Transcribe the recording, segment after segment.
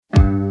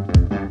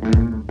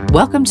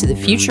Welcome to The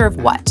Future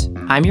of What?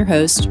 I'm your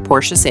host,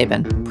 Portia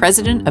Sabin,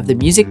 president of the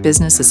Music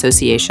Business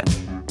Association.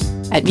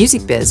 At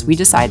Music Biz, we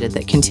decided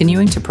that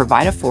continuing to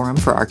provide a forum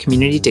for our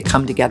community to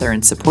come together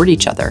and support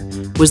each other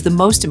was the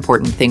most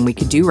important thing we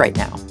could do right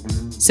now.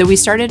 So we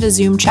started a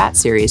Zoom chat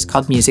series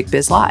called Music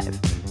Biz Live.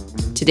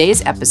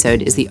 Today's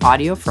episode is the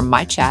audio from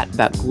my chat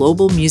about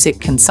global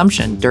music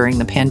consumption during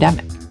the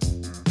pandemic.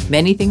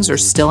 Many things are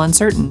still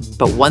uncertain,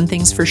 but one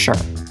thing's for sure.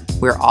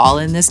 We're all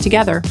in this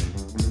together.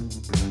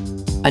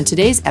 On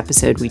today's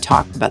episode, we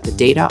talk about the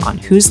data on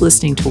who's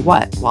listening to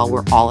what while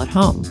we're all at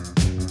home.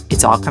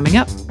 It's all coming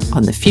up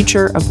on The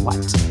Future of What.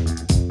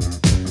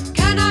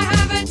 Can I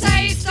have a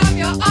taste of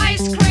your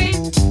ice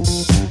cream?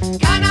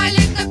 Can I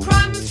lick the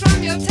crumbs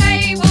from your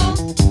table?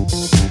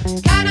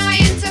 Can I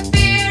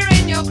interfere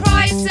in your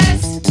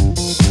crisis?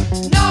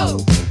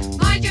 No,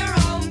 mind your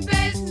own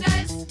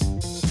business.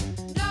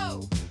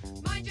 No,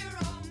 mind your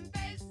own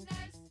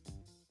business.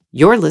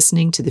 You're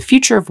listening to The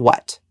Future of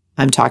What?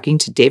 I'm talking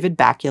to David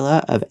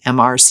Bakula of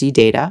MRC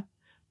Data,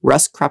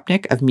 Russ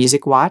Krupnick of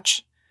Music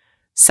Watch,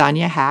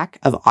 Sonia Hack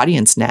of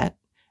AudienceNet,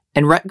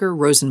 and Rutger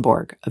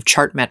Rosenborg of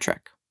Chartmetric.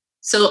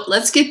 So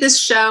let's get this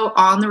show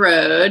on the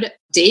road.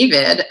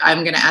 David, I'm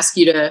going to ask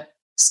you to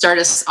start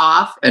us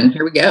off, and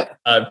here we go.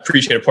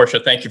 Appreciate it, Portia.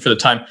 Thank you for the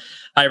time.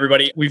 Hi,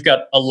 everybody. We've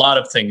got a lot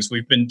of things.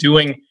 We've been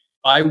doing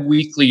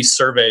bi-weekly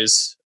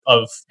surveys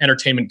of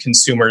entertainment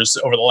consumers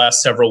over the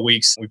last several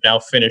weeks. We've now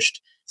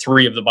finished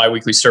 3 of the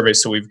bi-weekly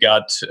surveys. So we've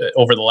got,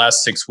 over the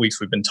last 6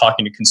 weeks, we've been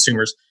talking to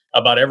consumers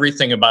about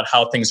everything about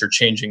how things are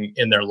changing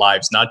in their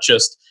lives, not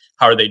just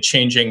how are they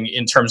changing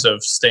in terms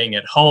of staying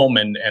at home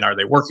and are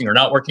they working or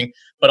not working,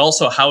 but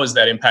also how is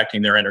that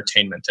impacting their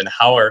entertainment and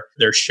how are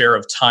their share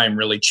of time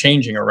really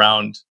changing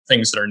around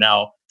things that are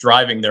now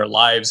driving their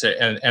lives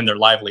and their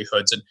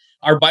livelihoods. And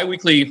our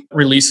bi-weekly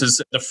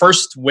releases, the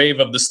first wave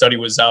of the study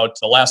was out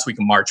the last week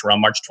of March, around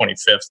March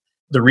 25th.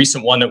 The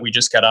recent one that we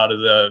just got out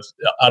of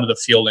the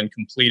field and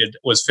completed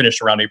was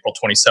finished around April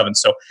 27th.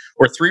 So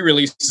we're 3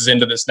 releases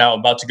into this now,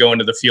 about to go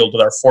into the field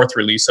with our 4th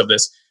release of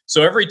this.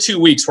 So every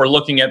 2 weeks, we're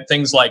looking at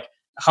things like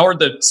how are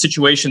the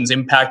situations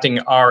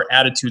impacting our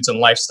attitudes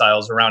and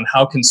lifestyles around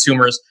how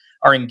consumers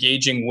are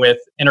engaging with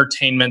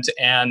entertainment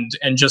and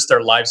just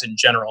their lives in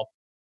general.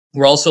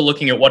 We're also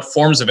looking at what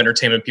forms of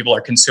entertainment people are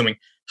consuming.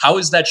 How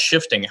is that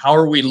shifting? How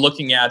are we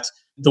looking at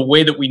the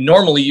way that we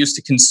normally used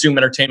to consume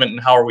entertainment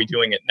and how are we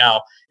doing it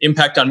now?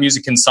 Impact on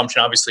music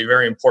consumption, obviously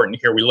very important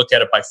here. We look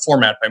at it by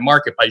format, by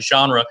market, by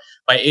genre,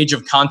 by age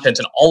of content,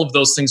 and all of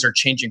those things are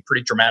changing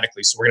pretty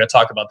dramatically. So we're going to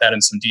talk about that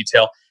in some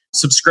detail.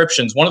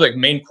 Subscriptions, one of the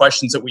main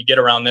questions that we get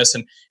around this,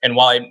 and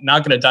while I'm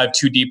not going to dive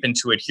too deep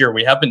into it here,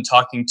 we have been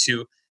talking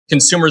to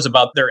consumers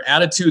about their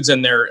attitudes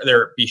and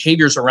their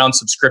behaviors around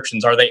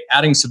subscriptions. Are they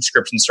adding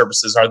subscription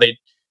services? Are they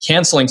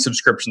canceling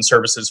subscription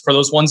services? For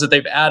those ones that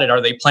they've added,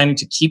 are they planning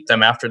to keep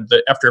them after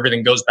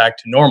everything goes back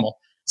to normal?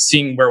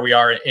 Seeing where we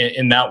are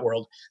in that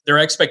world. Their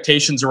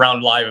expectations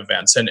around live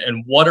events and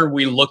what are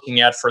we looking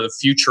at for the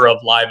future of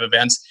live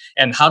events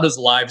and how does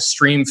live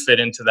stream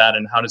fit into that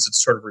and how does it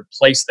sort of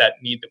replace that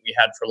need that we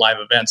had for live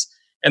events?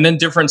 And then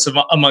difference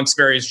amongst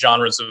various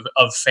genres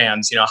of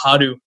fans. You know, how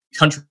do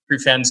country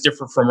fans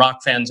differ from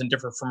rock fans and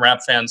differ from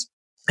rap fans?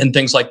 And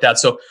things like that.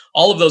 So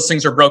all of those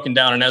things are broken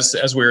down. And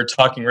as we were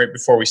talking right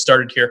before we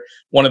started here,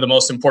 one of the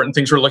most important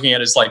things we're looking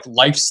at is like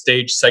life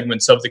stage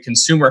segments of the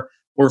consumer.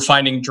 We're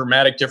finding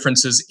dramatic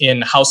differences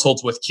in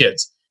households with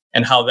kids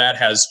and how that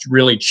has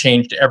really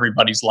changed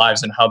everybody's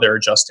lives and how they're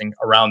adjusting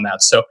around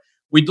that. So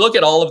we'd look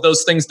at all of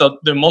those things. The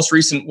most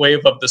recent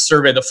wave of the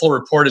survey, the full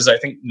report is, I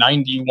think,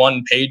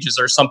 91 pages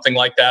or something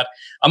like that.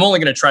 I'm only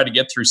going to try to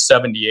get through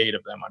 78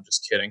 of them. I'm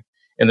just kidding.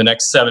 In the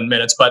next 7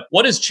 minutes. But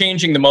what is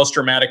changing the most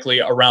dramatically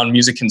around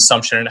music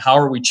consumption and how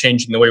are we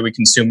changing the way we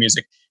consume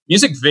music?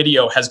 Music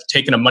video has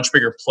taken a much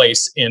bigger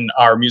place in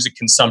our music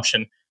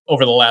consumption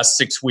over the last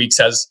 6 weeks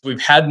as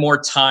we've had more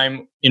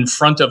time in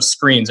front of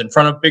screens, in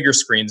front of bigger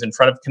screens, in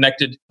front of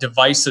connected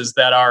devices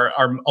that are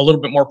a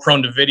little bit more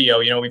prone to video.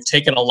 You know, we've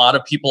taken a lot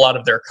of people out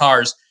of their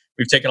cars.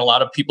 We've taken a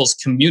lot of people's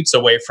commutes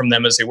away from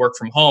them as they work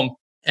from home.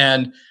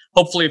 And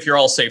hopefully, if you're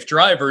all safe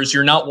drivers,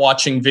 you're not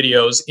watching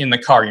videos in the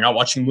car. You're not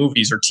watching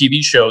movies or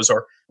TV shows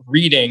or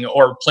reading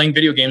or playing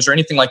video games or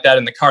anything like that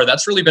in the car.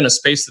 That's really been a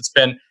space that's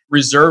been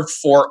reserved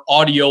for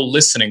audio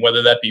listening,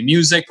 whether that be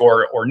music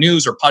or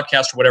news or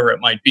podcast or whatever it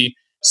might be.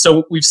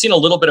 So we've seen a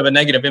little bit of a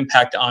negative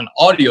impact on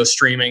audio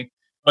streaming,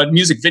 but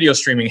music video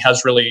streaming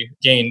has really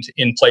gained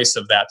in place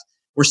of that.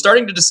 We're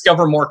starting to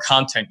discover more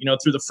content. You know,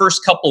 through the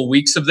first couple of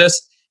weeks of this,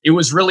 it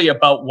was really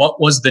about what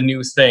was the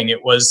new thing.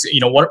 It was,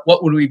 you know, what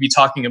would we be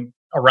talking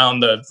around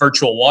the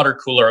virtual water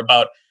cooler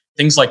about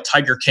things like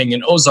Tiger King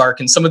and Ozark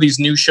and some of these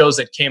new shows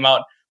that came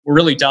out were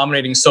really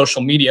dominating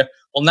social media.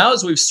 Well, now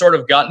as we've sort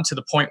of gotten to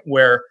the point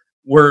where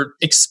we're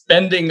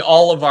expending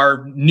all of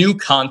our new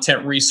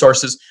content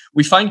resources,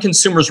 we find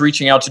consumers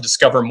reaching out to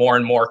discover more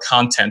and more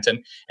content.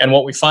 And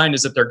what we find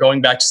is that they're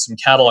going back to some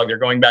catalog, they're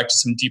going back to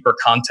some deeper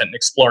content and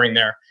exploring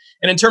there.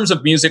 And in terms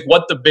of music,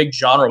 what the big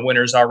genre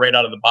winners are right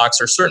out of the box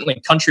are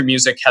certainly country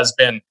music has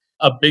been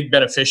a big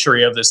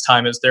beneficiary of this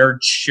time as their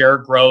share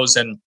grows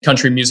and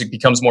country music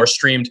becomes more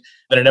streamed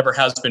than it ever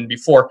has been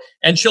before.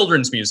 And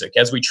children's music,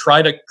 as we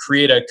try to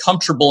create a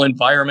comfortable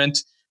environment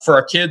for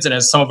our kids. And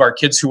as some of our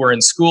kids who are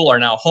in school are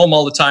now home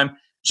all the time,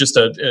 just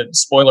a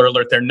spoiler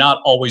alert, they're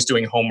not always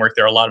doing homework.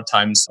 They're a lot of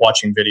times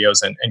watching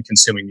videos and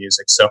consuming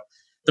music. So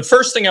the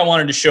first thing I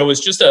wanted to show is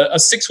just a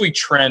 6-week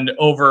trend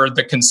over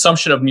the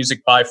consumption of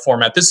music by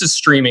format. This is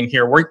streaming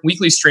here,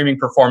 weekly streaming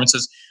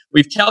performances.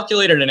 We've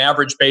calculated an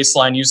average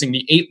baseline using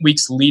the 8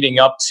 weeks leading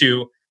up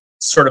to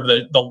sort of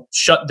the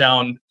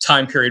shutdown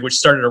time period, which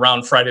started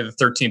around Friday the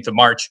 13th of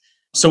March.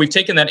 So we've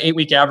taken that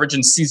 8-week average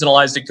and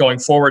seasonalized it going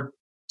forward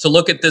to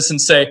look at this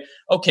and say,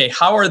 okay,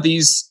 how are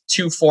these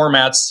two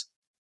formats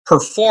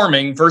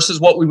performing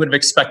versus what we would have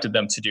expected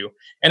them to do?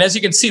 And as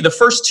you can see, the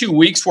first 2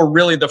 weeks were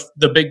really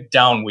the big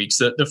down weeks.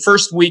 The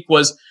first week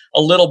was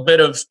a little bit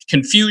of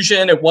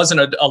confusion. It wasn't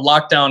a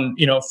lockdown,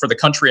 for the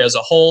country as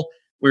a whole.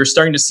 We were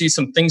starting to see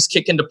some things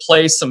kick into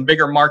place, some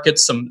bigger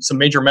markets, some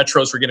major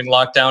metros were getting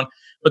locked down,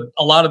 but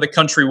a lot of the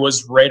country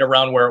was right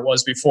around where it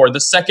was before. The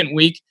second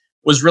week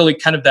was really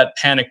kind of that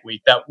panic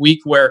week, that week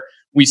where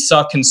we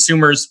saw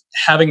consumers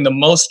having the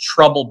most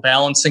trouble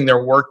balancing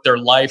their work, their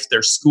life,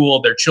 their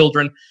school, their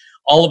children,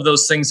 all of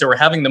those things. They were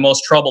having the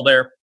most trouble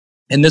there.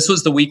 And this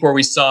was the week where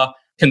we saw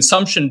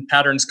consumption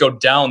patterns go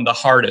down the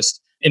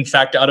hardest. In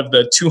fact, out of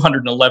the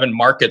 211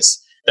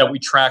 markets that we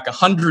track,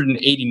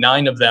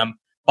 189 of them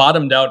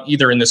bottomed out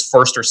either in this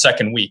first or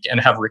second week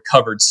and have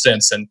recovered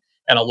since. And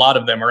a lot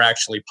of them are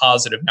actually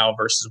positive now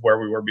versus where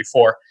we were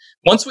before.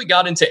 Once we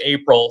got into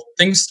April,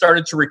 things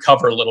started to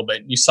recover a little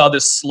bit. You saw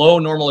this slow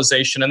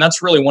normalization. And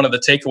that's really one of the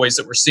takeaways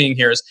that we're seeing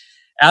here is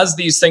as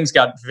these things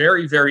got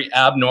very, very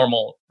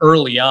abnormal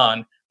early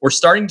on, we're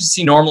starting to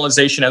see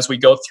normalization as we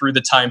go through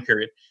the time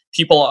period.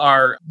 People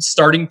are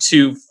starting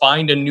to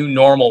find a new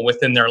normal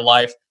within their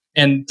life.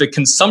 And the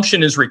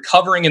consumption is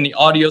recovering in the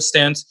audio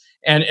stance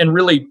and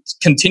really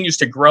continues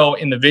to grow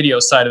in the video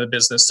side of the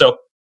business. So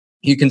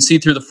you can see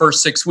through the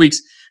first 6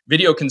 weeks,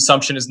 video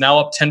consumption is now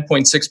up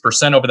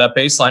 10.6% over that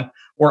baseline,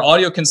 where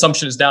audio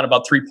consumption is down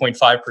about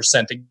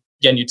 3.5%.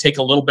 Again, you take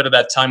a little bit of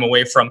that time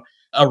away from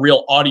a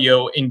real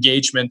audio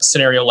engagement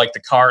scenario like the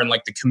car and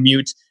like the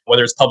commute,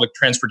 whether it's public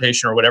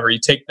transportation or whatever. You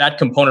take that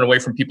component away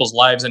from people's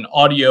lives, and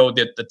audio,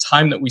 the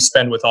time that we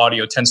spend with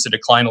audio tends to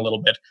decline a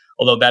little bit,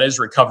 although that is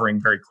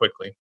recovering very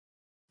quickly.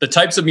 The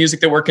types of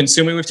music that we're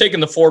consuming, we've taken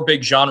the 4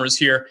 big genres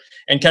here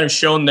and kind of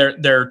shown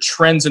their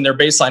trends and their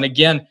baseline.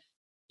 Again,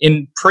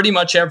 in pretty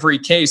much every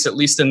case, at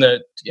least in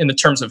the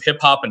terms of hip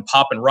hop and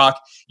pop and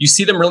rock, you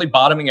see them really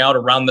bottoming out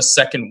around the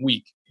second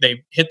week.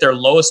 They hit their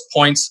lowest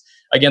points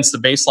against the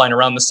baseline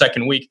around the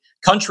second week.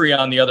 Country,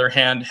 on the other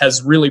hand,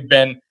 has really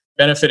been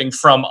benefiting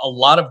from a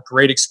lot of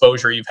great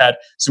exposure. You've had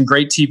some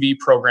great TV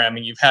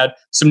programming. You've had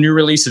some new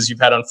releases.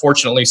 You've had,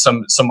 unfortunately,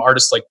 some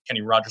artists like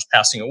Kenny Rogers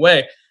passing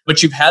away.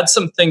 But you've had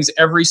some things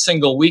every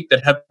single week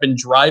that have been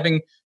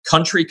driving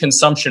country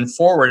consumption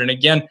forward. And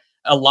again,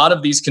 a lot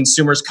of these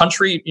consumers,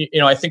 country,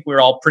 I think we're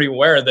all pretty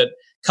aware that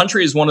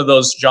country is one of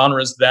those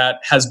genres that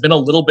has been a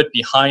little bit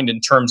behind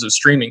in terms of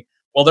streaming.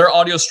 Well, their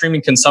audio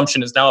streaming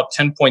consumption is now up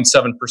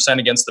 10.7%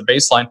 against the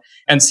baseline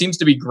and seems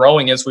to be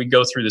growing as we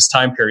go through this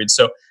time period.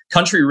 So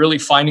country really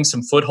finding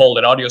some foothold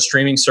at audio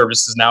streaming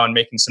services now and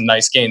making some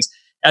nice gains.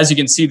 As you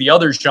can see, the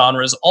other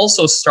genres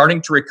also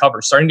starting to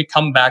recover, starting to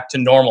come back to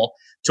normal,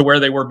 to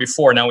where they were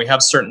before. Now, we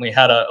have certainly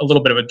had a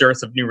little bit of a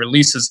dearth of new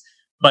releases,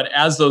 but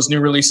as those new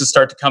releases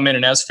start to come in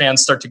and as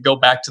fans start to go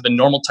back to the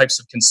normal types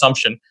of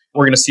consumption,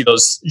 we're going to see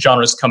those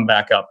genres come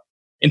back up.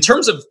 In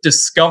terms of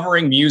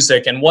discovering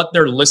music and what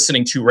they're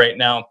listening to right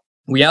now,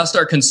 we asked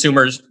our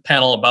consumers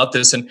panel about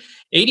this, and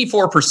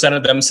 84%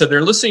 of them said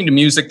they're listening to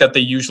music that they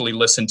usually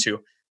listen to.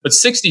 But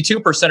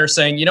 62% are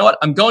saying, you know what,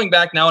 I'm going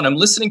back now and I'm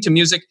listening to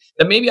music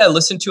that maybe I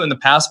listened to in the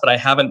past, but I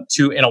haven't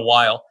in a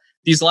while.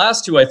 These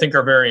last two, I think,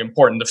 are very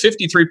important. The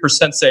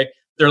 53% say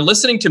they're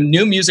listening to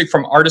new music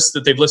from artists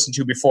that they've listened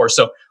to before.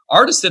 So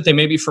artists that they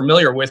may be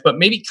familiar with, but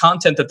maybe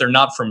content that they're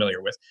not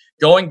familiar with.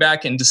 Going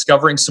back and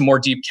discovering some more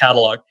deep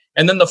catalog.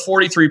 And then the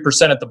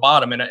 43% at the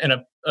bottom, and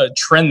a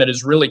trend that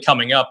is really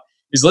coming up,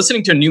 is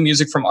listening to new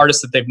music from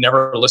artists that they've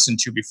never listened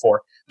to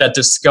before. That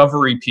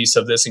discovery piece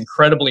of this,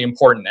 incredibly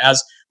important.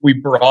 As we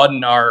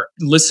broaden our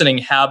listening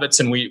habits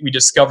and we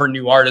discover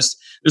new artists,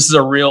 this is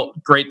a real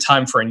great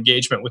time for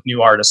engagement with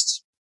new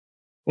artists.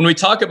 When we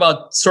talk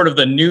about sort of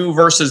the new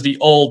versus the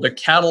old, the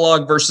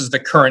catalog versus the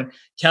current,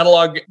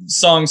 catalog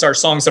songs are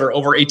songs that are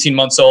over 18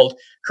 months old.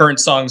 Current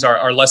songs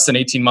are less than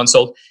 18 months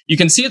old. You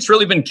can see it's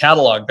really been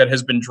catalog that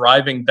has been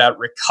driving that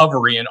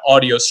recovery in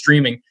audio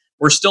streaming.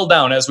 We're still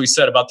down, as we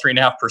said, about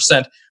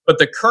 3.5%. But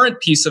the current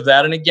piece of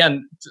that, and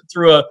again,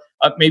 through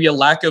maybe a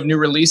lack of new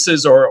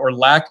releases or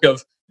lack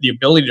of the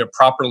ability to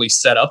properly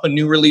set up a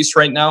new release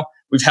right now,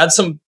 we've had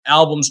some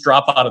albums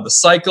drop out of the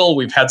cycle.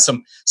 We've had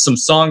some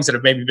songs that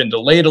have maybe been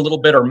delayed a little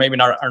bit or maybe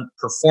aren't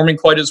performing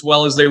quite as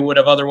well as they would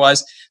have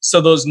otherwise. So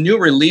those new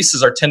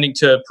releases are tending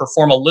to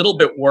perform a little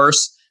bit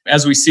worse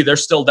As we see, they're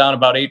still down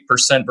about 8%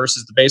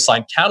 versus the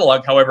baseline.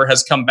 Catalog, however,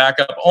 has come back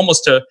up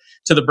almost to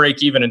the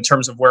break even in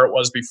terms of where it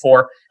was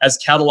before, as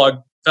catalog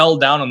fell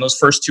down on those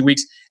first 2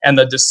 weeks. And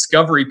the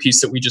discovery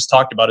piece that we just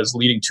talked about is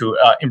leading to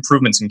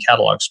improvements in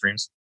catalog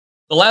streams.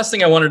 The last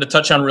thing I wanted to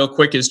touch on real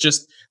quick is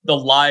just the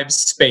live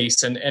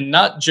space, and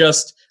not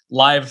just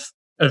live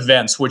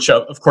events, which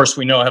of course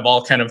we know have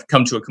all kind of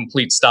come to a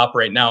complete stop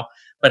right now.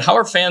 But how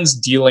are fans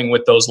dealing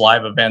with those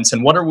live events,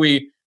 and what are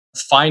we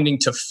finding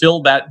to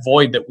fill that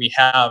void that we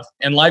have?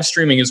 And live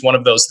streaming is one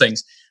of those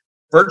things.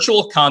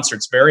 Virtual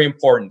concerts, very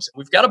important.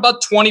 We've got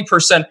about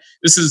 20%.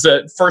 This is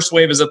the first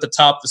wave is at the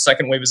top, the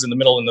second wave is in the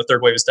middle, and the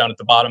third wave is down at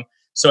the bottom.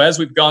 So as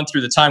we've gone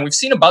through the time, we've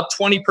seen about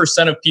 20%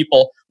 of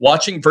people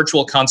watching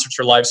virtual concerts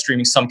or live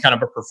streaming some kind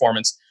of a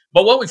performance.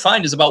 But what we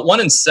find is about 1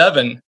 in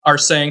 7 are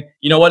saying,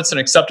 you know what, it's an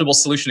acceptable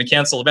solution to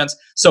cancel events.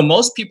 So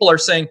most people are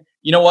saying,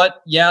 you know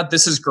what, yeah,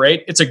 this is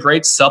great. It's a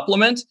great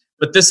supplement,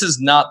 but this is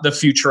not the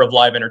future of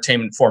live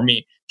entertainment for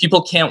me.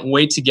 People can't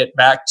wait to get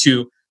back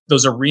to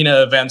those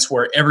arena events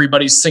where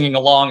everybody's singing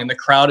along and the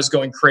crowd is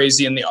going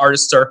crazy and the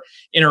artists are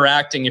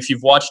interacting. If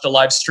you've watched a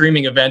live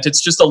streaming event,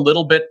 it's just a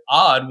little bit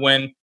odd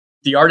when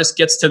the artist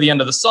gets to the end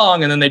of the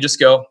song and then they just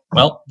go,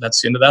 well,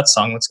 that's the end of that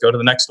song. Let's go to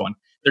the next one.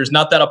 There's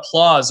not that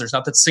applause. There's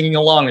not that singing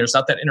along. There's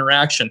not that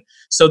interaction.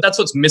 So that's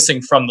what's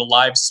missing from the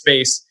live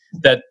space,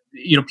 that,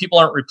 you know, people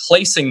aren't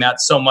replacing that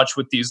so much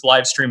with these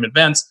live stream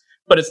events,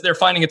 but they're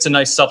finding it's a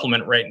nice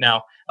supplement right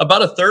now.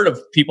 About a third of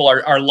people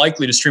are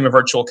likely to stream a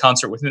virtual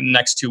concert within the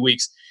next 2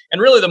 weeks. And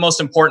really the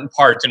most important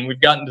part, and we've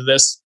gotten to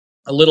this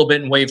a little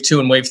bit in wave 2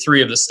 and wave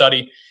 3 of the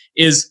study,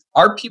 is,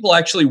 are people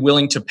actually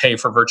willing to pay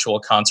for virtual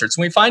concerts?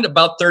 And we find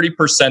about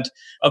 30%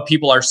 of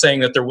people are saying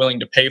that they're willing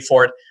to pay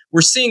for it. We're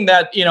seeing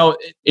that, you know,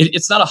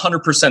 it's not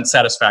 100%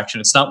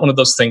 satisfaction. It's not one of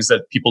those things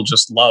that people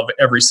just love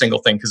every single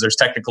thing because there's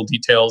technical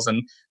details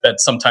and that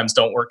sometimes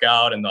don't work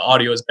out and the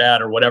audio is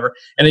bad or whatever.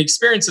 And the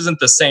experience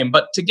isn't the same.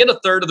 But to get a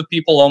third of the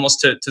people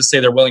almost to say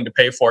they're willing to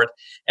pay for it,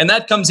 and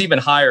that comes even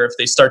higher if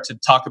they start to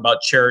talk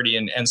about charity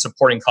and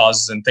supporting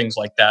causes and things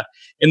like that.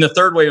 In the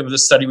third wave of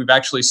this study, we've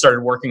actually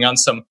started working on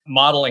some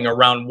modeling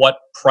around what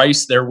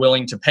price they're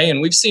willing to pay.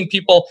 And we've seen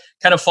people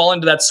kind of fall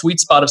into that sweet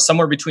spot of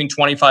somewhere between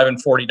 $25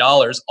 and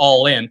 $40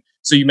 all in.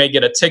 So you may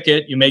get a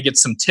ticket, you may get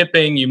some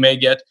tipping, you may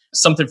get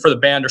something for the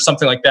band or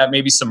something like that,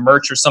 maybe some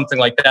merch or something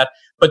like that.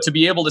 But to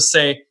be able to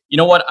say, you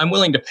know what, I'm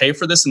willing to pay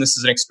for this, and this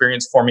is an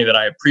experience for me that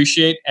I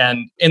appreciate.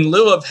 And in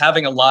lieu of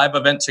having a live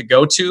event to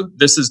go to,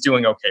 this is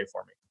doing okay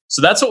for me.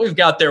 So that's what we've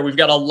got there. We've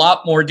got a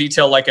lot more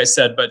detail, like I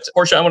said, but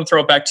Portia, I want to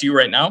throw it back to you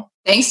right now.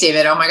 Thanks,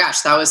 David. Oh my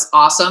gosh, that was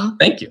awesome.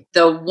 Thank you.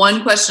 The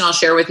one question I'll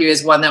share with you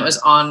is one that was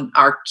on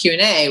our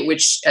Q&A,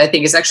 which I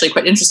think is actually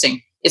quite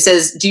interesting. It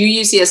says, do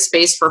you see a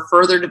space for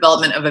further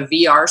development of a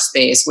VR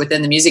space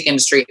within the music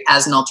industry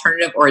as an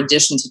alternative or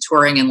addition to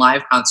touring and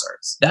live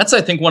concerts? That's,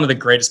 I think, one of the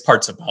greatest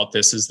parts about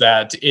this is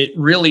that it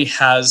really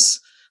has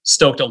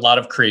stoked a lot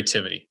of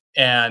creativity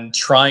and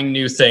trying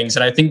new things.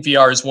 And I think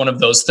VR is one of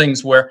those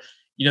things where,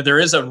 you know, there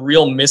is a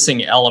real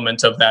missing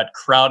element of that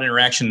crowd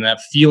interaction,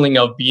 that feeling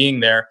of being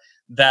there,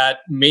 that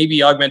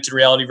maybe augmented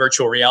reality,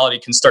 virtual reality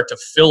can start to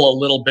fill a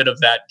little bit of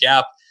that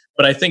gap.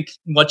 But I think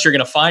what you're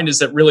going to find is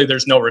that really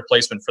there's no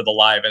replacement for the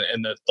live,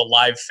 and the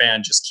live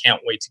fan just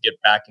can't wait to get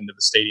back into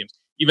the stadiums.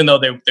 Even though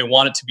they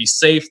want it to be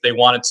safe, they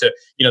want it to,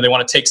 you know, they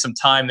want to take some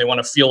time, they want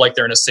to feel like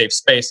they're in a safe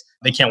space.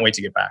 They can't wait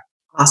to get back.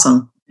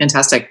 Awesome.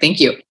 Fantastic. Thank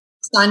you.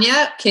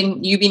 Sonia,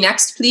 can you be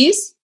next,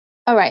 please?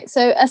 All right.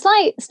 So a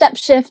slight step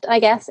shift, I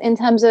guess, in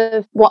terms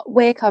of what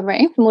we're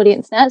covering from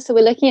AudienceNet. So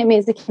we're looking at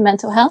music and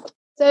mental health.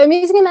 So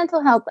music and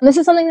mental health, and this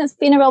is something that's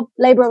been a real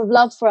labor of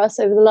love for us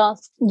over the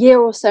last year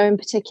or so in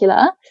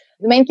particular.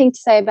 The main thing to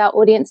say about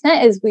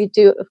AudienceNet is we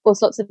do, of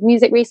course, lots of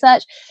music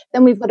research.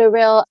 Then we've got a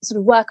real sort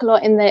of work a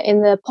lot in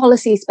the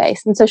policy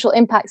space and social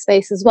impact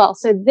space as well.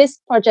 So this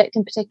project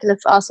in particular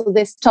for us, or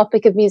this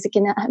topic of music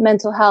and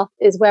mental health,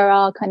 is where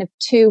our kind of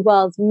two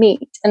worlds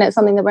meet. And it's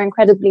something that we're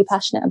incredibly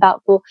passionate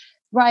about for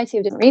a variety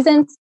of different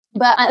reasons.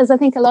 But as I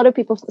think a lot of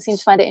people seem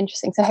to find it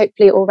interesting, so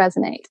hopefully it will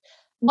resonate.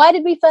 Why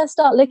did we first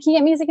start looking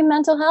at music and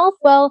mental health?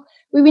 Well,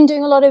 we've been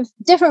doing a lot of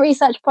different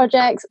research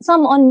projects,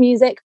 some on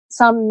music,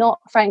 some not,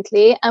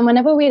 frankly. And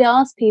whenever we'd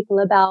ask people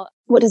about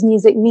what does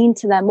music mean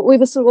to them, what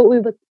we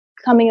were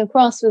coming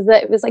across was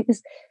that it was like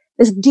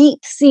this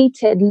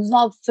deep-seated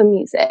love for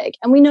music.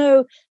 And we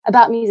know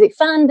about music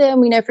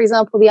fandom. We know, for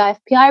example, the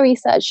IFPI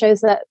research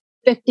shows that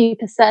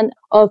 50%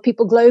 of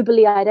people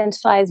globally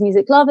identify as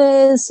music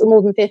lovers, or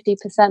more than 50%,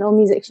 or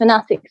music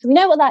fanatics. So we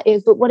know what that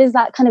is, but what is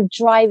that kind of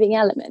driving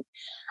element?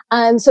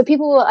 And so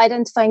people were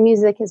identifying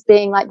music as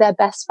being like their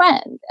best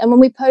friend. And when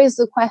we posed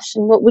the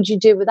question, what would you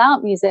do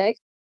without music?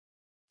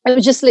 It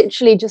was just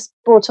literally just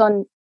brought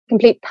on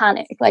complete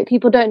panic. Like,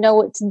 people don't know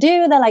what to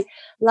do. They're like,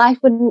 life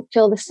wouldn't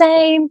feel the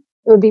same.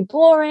 It would be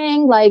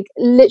boring, like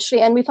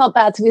literally. And we felt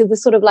bad. So we were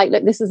sort of like,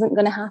 look, this isn't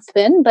going to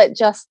happen, but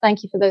just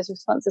thank you for those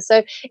responses.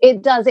 So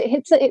it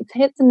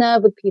hits a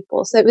nerve with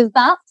people. So it was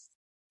that.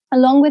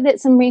 Along with it,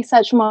 some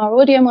research from our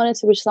Audio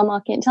Monitor, which is our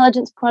market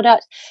intelligence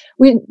product.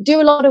 We do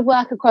a lot of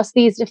work across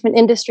these different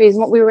industries.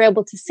 And what we were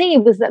able to see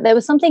was that there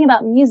was something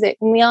about music.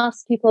 When we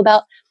asked people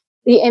about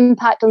the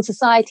impact on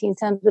society in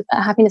terms of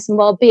happiness and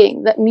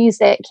well-being, that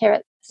music, here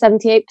at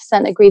 78%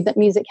 agreed that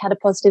music had a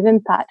positive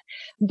impact,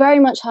 very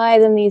much higher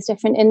than these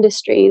different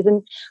industries.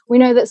 And we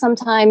know that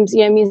sometimes,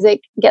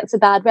 music gets a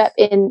bad rep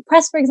in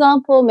press, for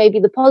example. Maybe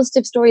the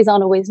positive stories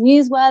aren't always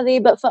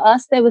newsworthy, but for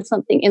us, there was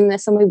something in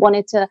this, and we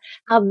wanted to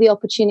have the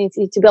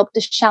opportunity to be able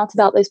to shout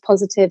about those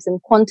positives and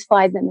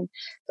quantify them and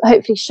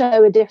hopefully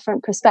show a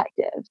different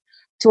perspective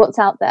to what's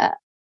out there.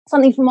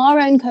 Something from our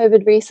own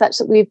COVID research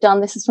that we've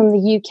done, this is from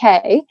the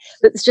UK,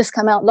 that's just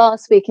come out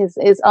last week,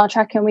 is our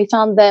tracker, and we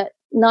found that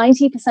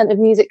 90% of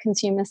music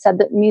consumers said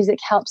that music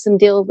helps them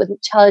deal with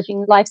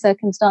challenging life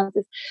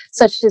circumstances,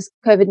 such as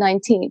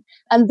COVID-19.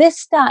 And this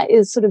stat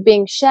is sort of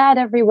being shared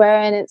everywhere,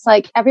 and it's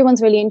like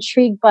everyone's really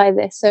intrigued by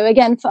this. So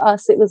again, for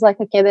us, it was like,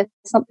 okay, there's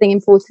something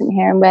important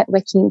here, and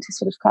we're keen to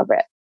sort of cover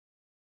it.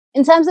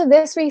 In terms of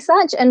this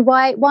research and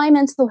why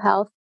mental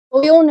health,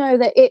 well, we all know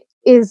that it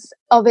is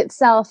of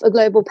itself a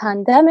global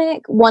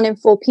pandemic. 1 in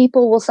 4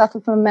 people will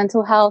suffer from a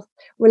mental health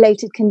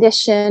related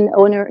condition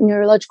or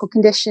neurological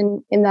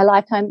condition in their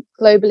lifetime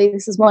globally.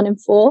 This is 1 in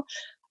 4.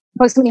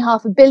 Approximately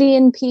 500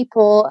 million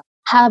people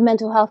have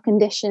mental health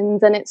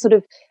conditions, and it's sort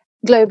of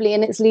globally,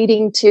 and it's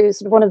leading to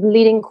sort of one of the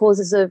leading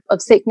causes of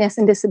sickness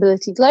and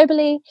disability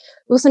globally.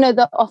 We also know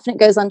that often it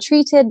goes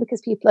untreated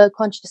because people are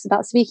conscious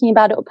about speaking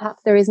about it, or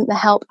perhaps there isn't the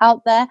help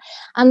out there.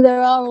 And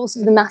there are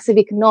also the massive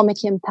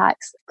economic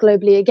impacts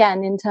globally,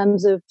 again, in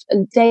terms of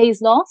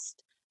days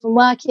lost from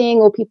working,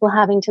 or people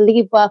having to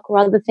leave work or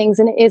other things.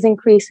 And it is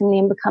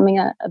increasingly becoming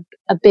a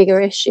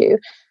bigger issue.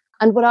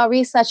 And what our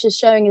research is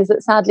showing is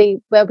that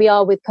sadly, where we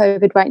are with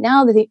COVID right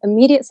now, the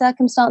immediate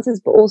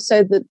circumstances, but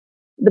also the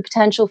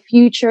potential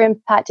future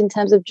impact in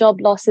terms of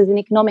job losses and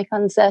economic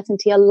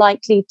uncertainty are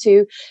likely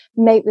to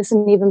make this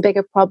an even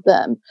bigger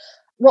problem.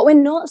 What we're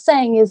not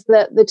saying is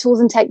that the tools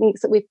and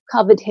techniques that we've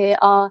covered here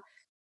are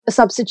a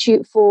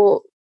substitute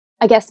for,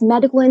 I guess,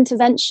 medical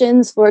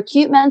interventions for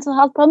acute mental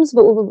health problems,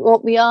 but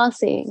what we are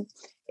seeing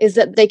is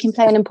that they can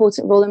play an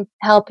important role in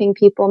helping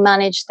people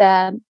manage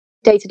their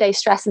day-to-day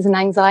stresses and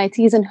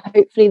anxieties, and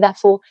hopefully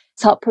therefore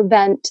help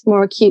prevent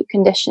more acute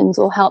conditions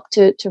or help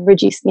to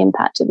reduce the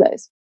impact of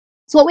those.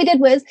 So what we did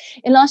was,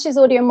 in last year's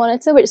Audio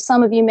Monitor, which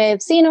some of you may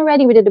have seen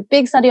already, we did a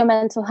big study on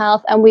mental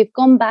health, and we've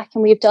gone back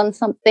and we've done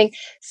something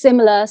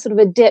similar, sort of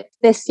a dip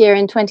this year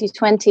in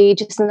 2020,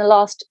 just in the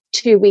last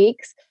 2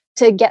 weeks,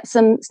 to get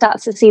some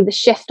stats to see the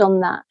shift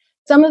on that.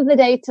 Some of the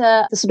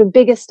data, the sort of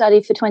biggest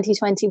study for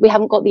 2020, we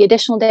haven't got the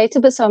additional data,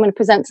 but so I'm going to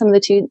present some of the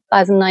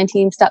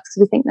 2019 stats because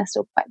we think they're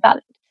still quite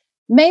valid.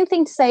 Main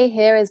thing to say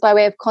here is, by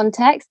way of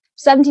context,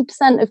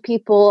 70% of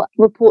people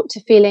report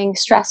to feeling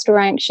stressed or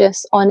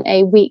anxious on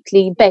a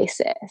weekly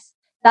basis.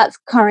 That's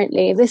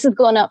currently, this has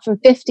gone up from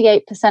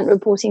 58%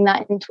 reporting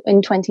that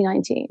in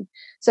 2019.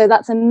 So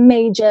that's a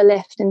major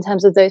lift in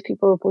terms of those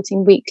people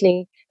reporting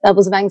weekly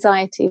levels of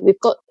anxiety. We've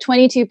got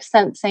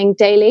 22% saying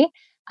daily,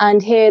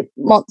 and here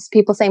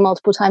people say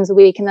multiple times a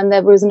week, and then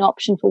there was an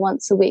option for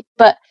once a week.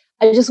 But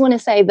I just want to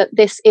say that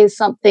this is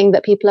something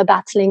that people are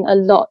battling a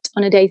lot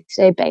on a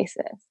day-to-day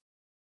basis.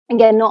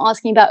 Again, not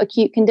asking about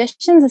acute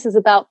conditions. This is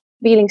about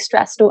feeling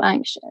stressed or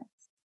anxious.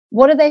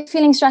 What are they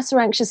feeling stressed or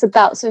anxious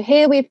about? So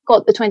here we've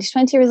got the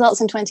 2020 results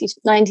and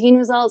 2019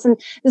 results, and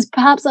this is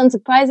perhaps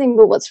unsurprising,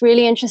 but what's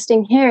really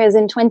interesting here is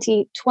in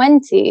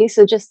 2020,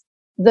 so just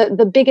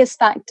the biggest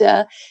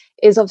factor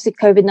is obviously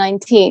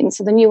COVID-19.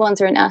 So the new ones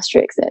are in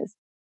asterisks.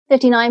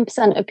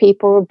 59% of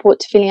people report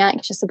to feeling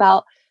anxious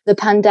about the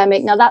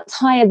pandemic. Now that's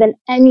higher than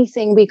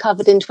anything we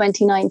covered in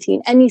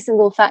 2019, any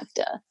single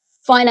factor.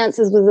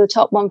 Finances was the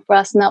top one for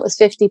us, and that was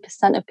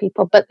 50% of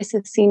people, but this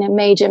has seen a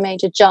major,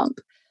 major jump.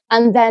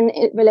 And then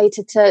it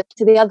related to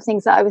the other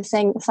things that I was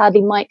saying that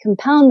sadly might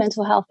compound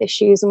mental health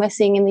issues, and we're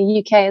seeing in the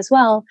UK as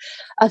well,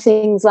 are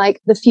things like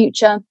the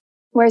future,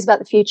 worries about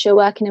the future,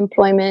 work and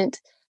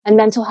employment, and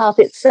mental health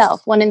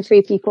itself. 1 in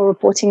 3 people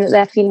reporting that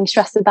they're feeling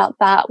stressed about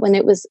that, when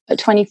it was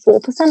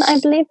 24%, I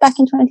believe, back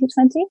in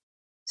 2020.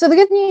 So the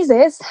good news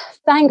is,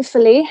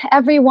 thankfully,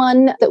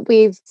 everyone that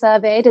we've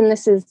surveyed, and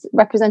this is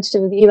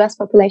representative of the US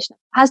population,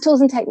 has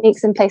tools and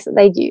techniques in place that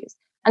they use.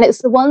 And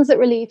it's the ones that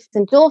release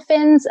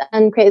endorphins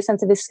and create a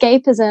sense of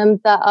escapism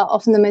that are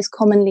often the most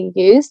commonly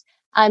used.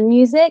 And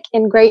music,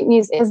 in great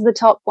news, is the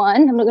top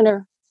one. I'm not going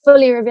to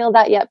fully reveal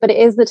that yet, but it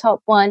is the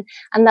top one.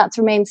 And that's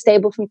remained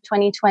stable from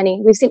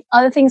 2020. We've seen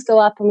other things go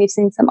up, and we've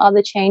seen some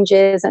other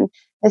changes. And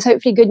there's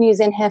hopefully good news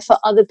in here for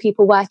other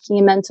people working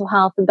in mental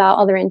health about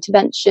other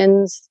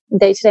interventions,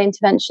 day-to-day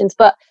interventions.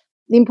 But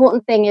the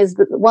important thing is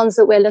that the ones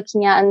that we're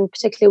looking at, and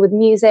particularly with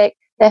music,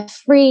 they're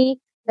free.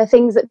 They're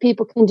things that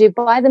people can do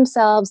by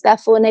themselves,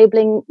 therefore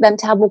enabling them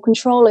to have more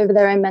control over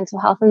their own mental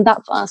health. And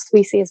that, for us,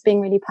 we see as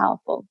being really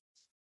powerful.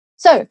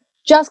 So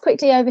just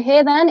quickly over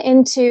here then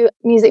into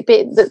music,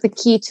 the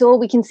key tool,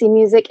 we can see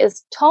music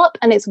is top,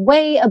 and it's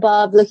way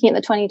above, looking at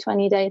the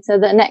 2020 data,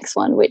 the next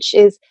one, which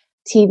is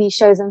TV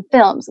shows and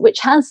films, which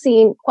has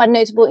seen quite a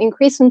notable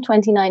increase from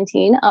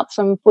 2019, up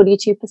from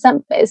 42%,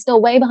 but it's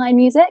still way behind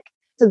music.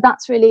 So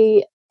that's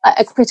really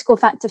a critical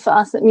factor for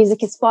us, that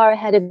music is far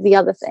ahead of the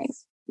other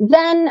things.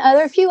 Then there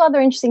are a few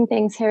other interesting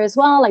things here as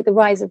well, like the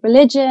rise of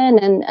religion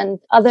and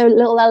other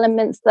little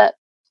elements that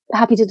we're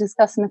happy to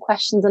discuss in the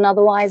questions and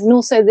otherwise. And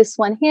also this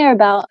one here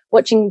about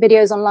watching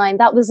videos online.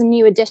 That was a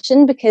new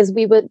addition because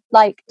we would,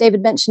 like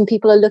David mentioned,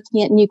 people are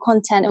looking at new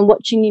content and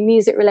watching new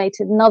music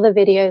related and other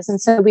videos.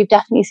 And so we've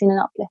definitely seen an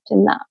uplift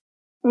in that.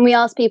 When we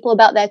asked people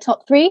about their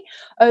top 3,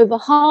 over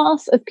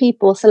half of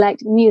people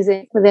select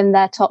music within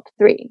their top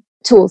 3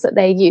 tools that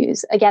they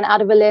use. Again,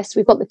 out of a list,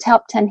 we've got the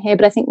top 10 here,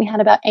 but I think we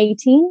had about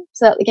 18.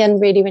 So again,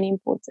 really, really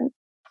important.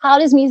 How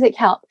does music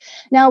help?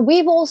 Now,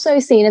 we've also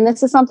seen, and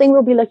this is something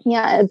we'll be looking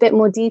at in a bit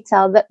more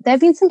detail, that there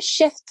have been some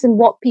shifts in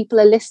what people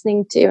are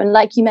listening to. And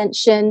like you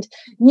mentioned,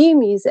 new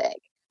music,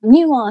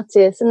 new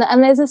artists,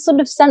 and there's a sort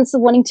of sense of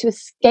wanting to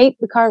escape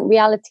the current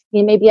reality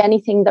and maybe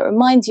anything that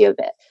reminds you of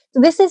it. So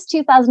this is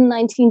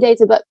 2019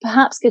 data, but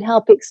perhaps could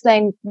help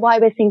explain why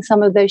we're seeing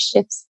some of those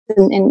shifts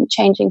in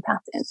changing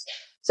patterns.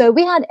 So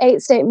we had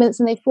 8 statements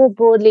and they fall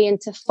broadly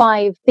into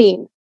 5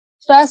 themes.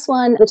 First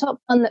one, the top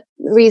one,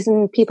 the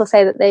reason people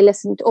say that they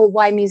listen to, or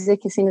why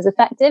music is seen as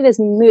effective, is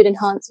mood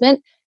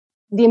enhancement.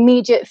 The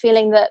immediate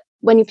feeling that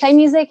when you play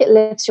music, it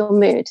lifts your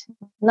mood.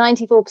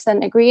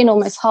 94% agree and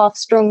almost half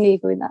strongly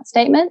agree with that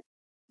statement.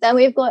 Then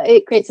we've got,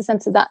 it creates a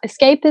sense of that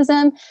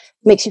escapism,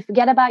 makes you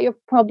forget about your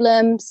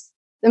problems.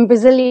 And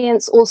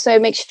resilience also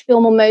makes you feel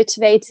more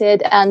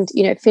motivated and,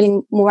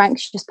 feeling more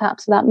anxious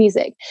perhaps about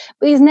music.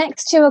 But these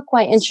next 2 are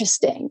quite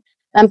interesting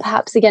and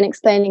perhaps again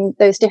explaining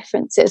those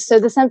differences. So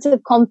the sense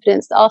of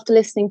confidence that after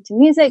listening to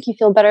music, you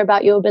feel better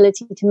about your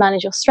ability to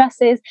manage your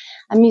stresses,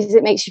 and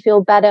music makes you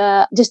feel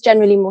better, just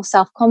generally more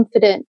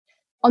self-confident.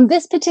 On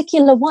this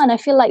particular one, I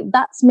feel like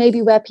that's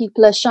maybe where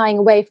people are shying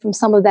away from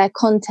some of their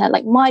content.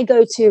 Like my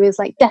go-to is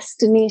like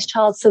Destiny's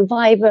Child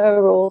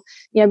Survivor or,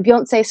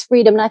 Beyonce's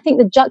Freedom. And I think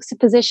the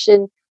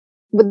juxtaposition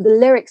with the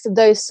lyrics of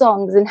those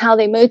songs and how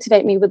they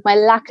motivate me with my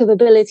lack of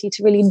ability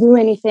to really do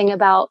anything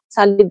about,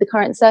 sadly, the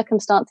current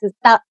circumstances,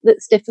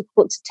 that's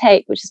difficult to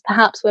take, which is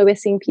perhaps where we're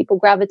seeing people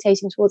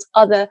gravitating towards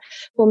other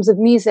forms of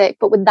music.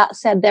 But with that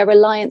said, their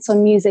reliance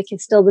on music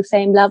is still the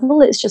same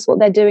level. It's just what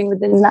they're doing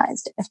within that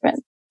is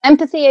different.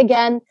 Empathy,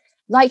 again,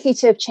 likely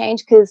to have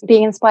changed because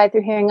being inspired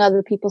through hearing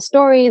other people's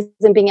stories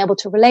and being able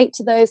to relate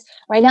to those.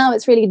 Right now,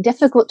 it's really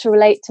difficult to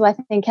relate to, I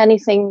think,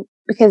 anything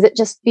because it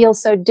just feels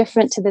so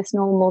different to this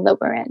normal that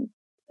we're in.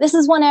 This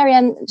is one area,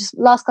 and just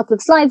last couple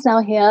of slides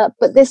now here,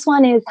 but this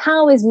one is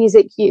how is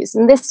music used?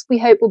 And this we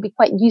hope will be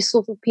quite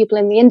useful for people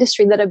in the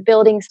industry that are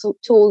building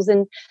tools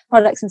and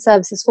products and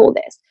services for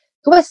this.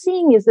 What we're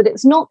seeing is that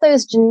it's not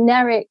those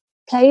generic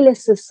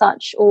playlists as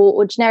such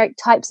or generic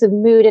types of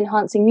mood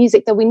enhancing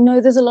music, that we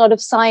know there's a lot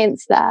of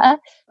science there.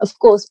 Of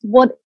course,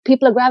 what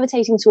people are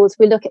gravitating towards,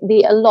 we look at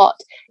a lot,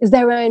 is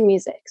their own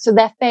music. So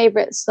their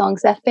favorite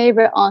songs, their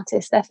favorite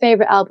artists, their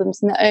favorite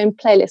albums, and their own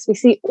playlists. We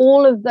see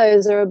all of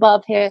those are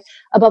above 40%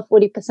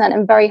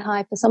 and very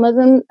high for some of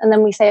them. And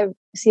then we see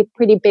a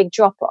pretty big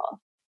drop off.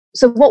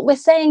 So what we're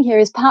saying here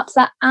is perhaps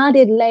that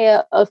added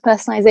layer of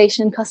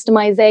personalization,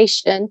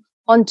 customization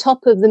on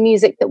top of the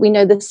music that we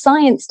know the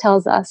science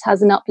tells us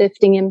has an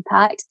uplifting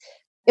impact.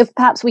 If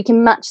perhaps we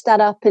can match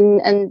that up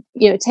and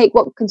take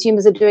what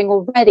consumers are doing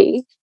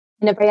already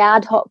in a very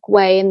ad hoc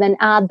way and then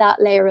add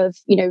that layer of,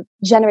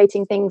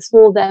 generating things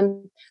for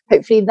them,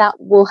 hopefully that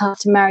will have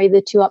to marry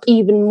the 2 up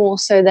even more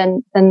so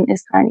than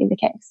is currently the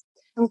case.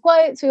 Some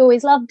quotes, we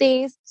always love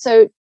these.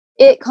 So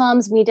it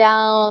calms me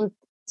down,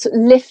 sort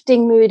of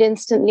lifting mood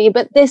instantly.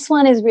 But this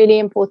one is really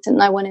important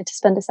and I wanted to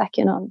spend a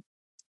second on.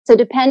 So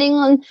depending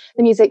on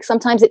the music,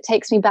 sometimes it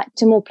takes me back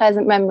to more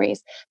pleasant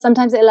memories.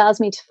 Sometimes it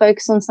allows me to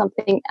focus on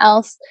something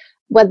else,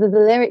 whether the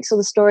lyrics or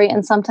the story,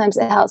 and sometimes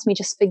it helps me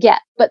just forget.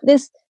 But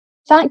this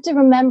fact of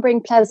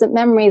remembering pleasant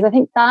memories, I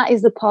think that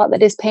is the part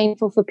that is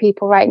painful for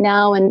people right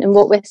now, and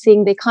what we're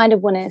seeing they kind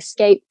of want to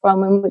escape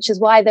from, and which is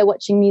why they're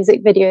watching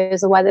music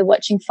videos or why they're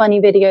watching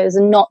funny videos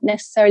and not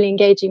necessarily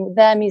engaging with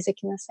their music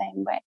in the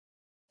same way.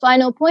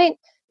 Final point.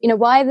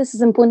 Why this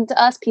is important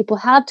to us. People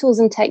have tools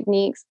and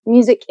techniques.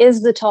 Music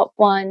is the top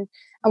one,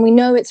 and we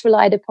know it's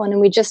relied upon, and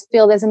we just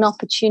feel there's an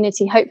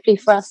opportunity, hopefully,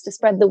 for us to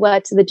spread the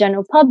word to the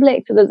general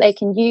public so that they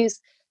can use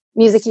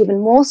music even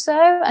more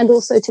so, and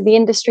also to the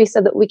industry so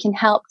that we can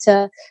help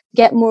to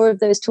get more of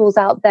those tools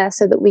out there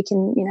so that we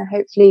can,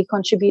 hopefully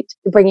contribute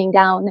to bringing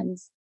down and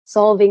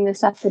solving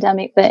this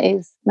epidemic that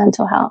is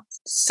mental health.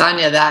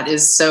 Sonia, that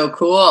is so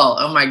cool.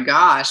 Oh my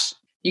gosh.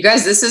 You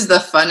guys, this is the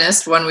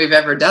funnest one we've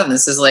ever done.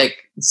 This is like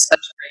such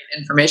great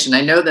information.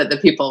 I know that the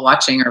people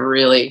watching are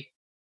really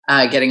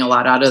getting a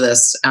lot out of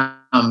this. And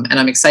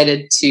I'm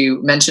excited to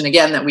mention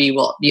again that we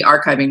will be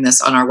archiving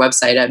this on our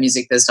website at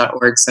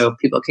musicbiz.org so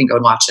people can go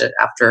and watch it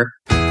after.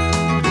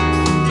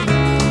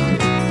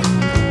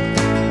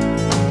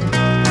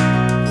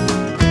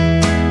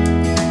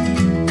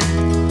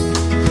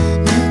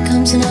 Night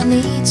comes and I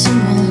need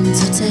someone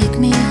to take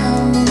me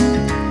home.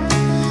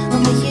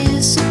 I'm a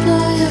year's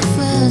supply of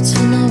words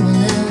for no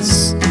one else.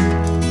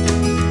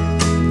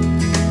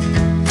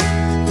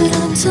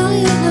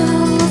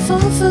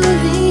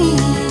 offering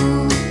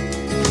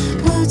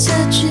words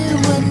that you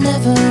would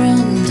never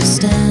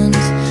understand,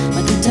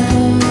 like a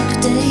dark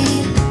day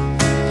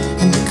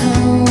and the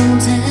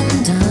cold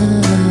and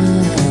dark.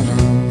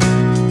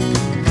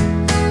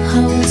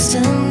 How it's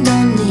turned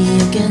on me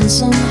again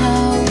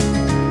somehow,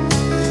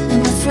 and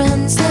my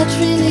friends that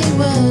really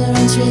were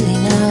aren't really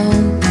now.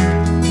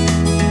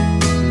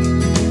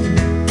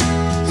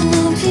 And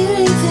I'm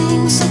hearing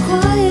things so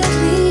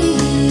quietly.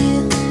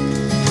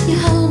 You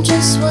hold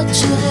just what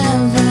you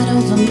have right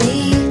over me,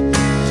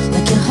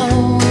 like your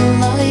whole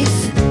life,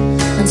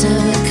 until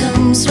it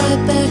comes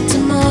right back to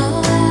mine.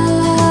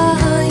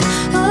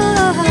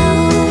 Oh,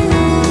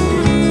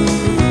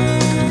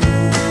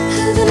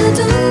 haven't I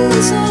done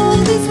this all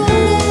before?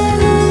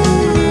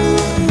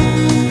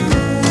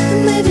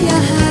 Maybe I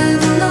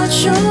have, I'm not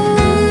sure.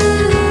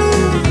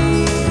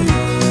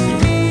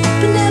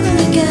 But never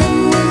again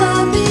will I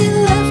be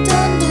left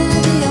under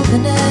the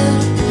open air,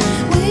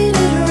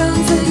 waiting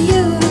around for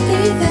you to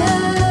be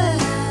there.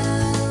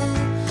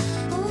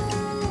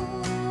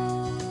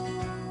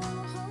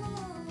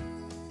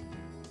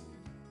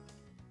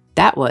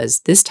 That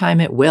was This Time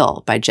It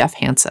Will by Jeff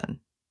Hansen.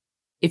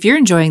 If you're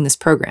enjoying this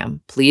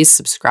program, please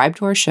subscribe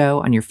to our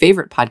show on your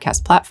favorite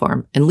podcast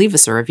platform and leave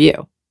us a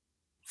review.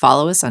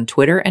 Follow us on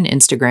Twitter and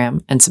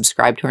Instagram and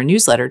subscribe to our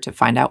newsletter to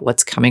find out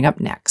what's coming up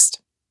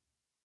next.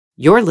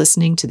 You're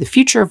listening to The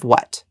Future of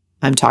What?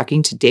 I'm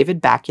talking to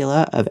David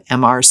Bakula of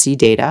MRC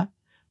Data,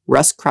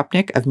 Russ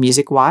Krupnick of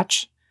Music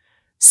Watch,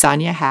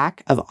 Sonia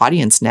Hack of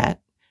AudienceNet,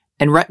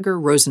 and Rutger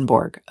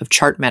Rosenborg of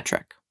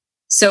Chartmetric.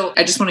 So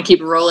I just want to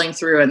keep rolling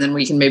through, and then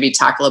we can maybe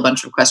tackle a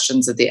bunch of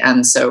questions at the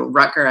end. So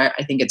Rutger,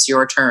 I think it's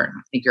your turn.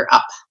 I think you're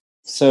up.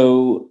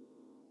 So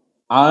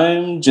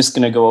I'm just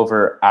going to go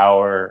over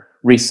our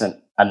recent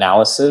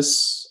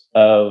analysis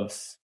of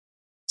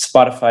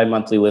Spotify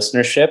monthly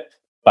listenership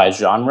by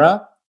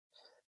genre.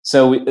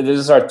 So this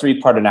is our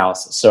three-part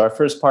analysis. So our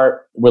first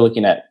part, we're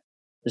looking at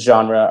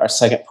genre. Our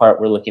second part,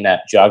 we're looking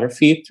at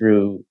geography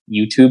through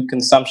YouTube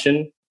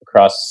consumption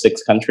across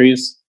 6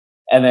 countries.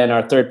 And then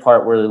our third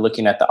part, we're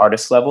looking at the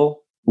artist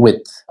level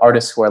with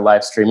artists who are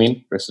live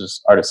streaming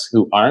versus artists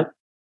who aren't.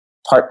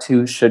 Part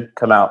 2 should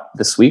come out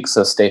this week,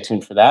 so stay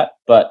tuned for that.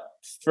 But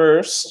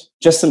first,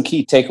 just some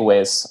key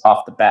takeaways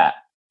off the bat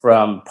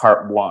from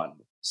part 1.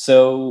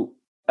 So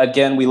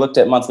again, we looked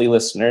at monthly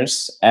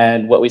listeners,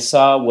 and what we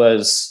saw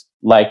was,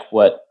 like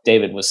what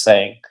David was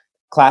saying,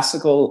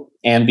 classical,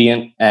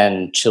 ambient,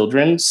 and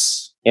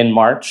children's in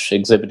March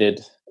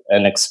exhibited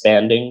an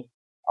expanding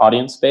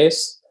audience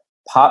base.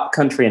 Pop,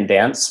 country, and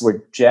dance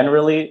were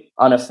generally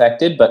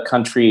unaffected, but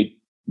country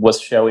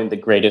was showing the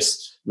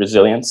greatest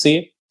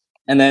resiliency.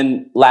 And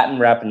then Latin,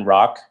 rap, and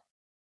rock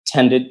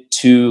tended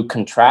to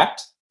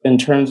contract in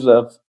terms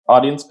of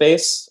audience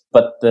base,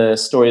 but the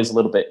story is a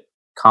little bit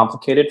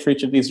complicated for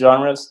each of these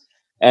genres.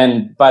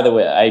 And by the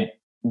way, I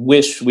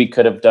wish we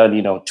could have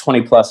done,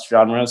 20 plus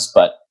genres,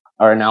 but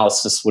our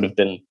analysis would have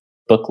been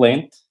book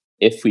length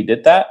if we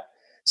did that.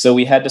 So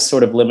we had to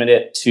sort of limit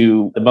it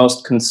to the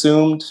most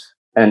consumed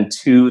and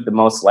to the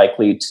most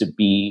likely to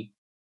be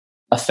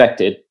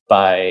affected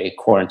by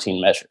quarantine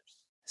measures.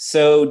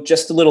 So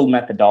just a little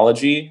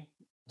methodology,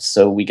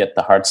 so we get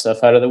the hard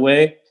stuff out of the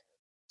way.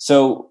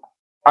 So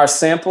our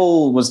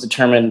sample was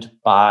determined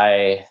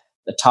by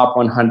the top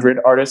 100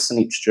 artists in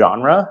each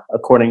genre,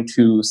 according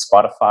to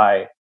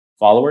Spotify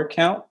follower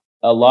count.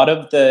 A lot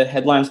of the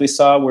headlines we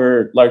saw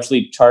were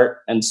largely chart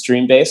and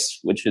stream based,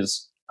 which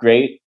is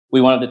great.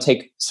 We wanted to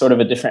take sort of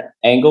a different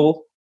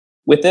angle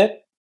with it.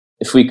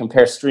 If we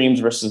compare streams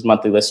versus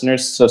monthly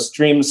listeners, so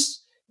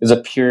streams is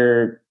a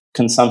pure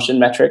consumption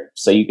metric.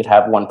 So you could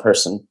have one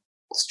person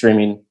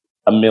streaming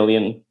 1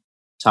 million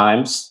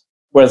times,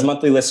 whereas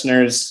monthly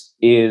listeners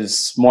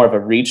is more of a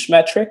reach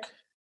metric,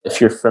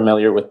 if you're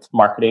familiar with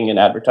marketing and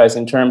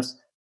advertising terms.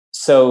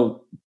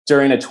 So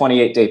during a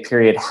 28-day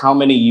period, how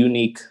many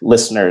unique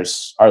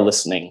listeners are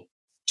listening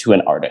to an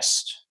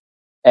artist?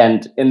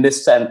 And in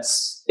this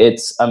sense,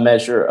 it's a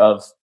measure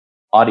of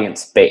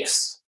audience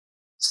base.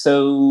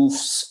 So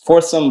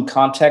for some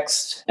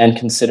context and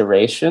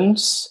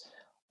considerations,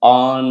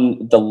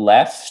 on the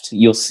left,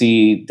 you'll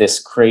see this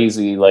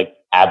crazy,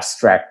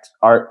 abstract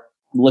art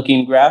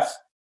looking graph.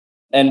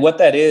 And what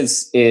that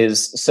is,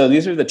 so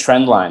these are the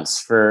trend lines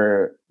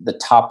for the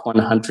top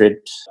 100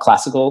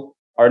 classical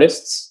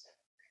artists.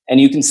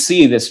 And you can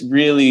see this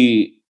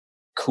really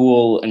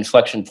cool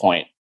inflection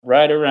point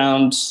right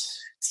around,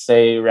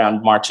 say,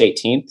 around March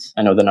 18th.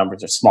 I know the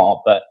numbers are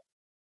small, but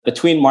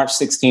between March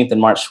 16th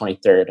and March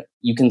 23rd,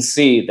 you can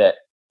see that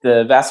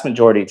the vast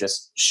majority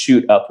just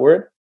shoot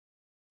upward.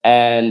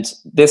 And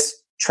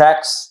this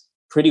tracks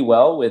pretty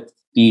well with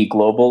the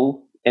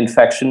global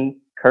infection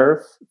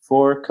curve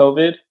for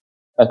COVID,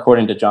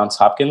 according to Johns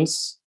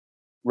Hopkins,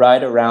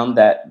 right around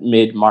that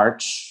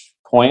mid-March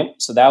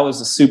point. So that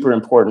was a super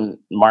important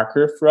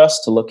marker for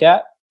us to look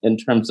at in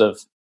terms of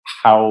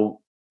how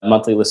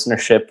monthly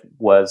listenership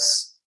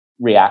was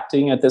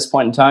reacting at this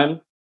point in time.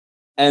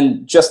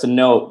 And just a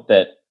note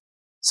that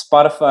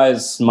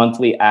Spotify's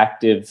monthly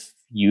active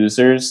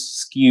users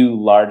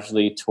skew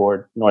largely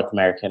toward North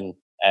American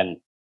and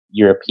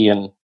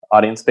European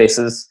audience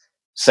bases.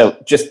 So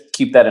just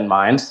keep that in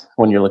mind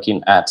when you're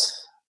looking at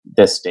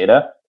this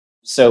data.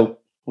 So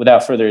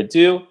without further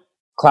ado,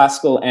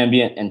 classical,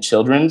 ambient, and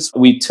children's.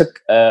 We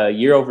took a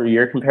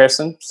year-over-year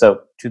comparison,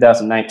 so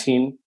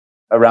 2019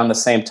 around the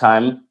same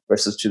time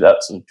versus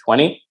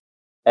 2020.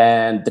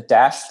 And the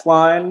dashed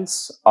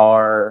lines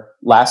are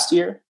last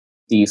year.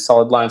 The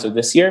solid lines are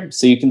this year.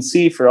 So you can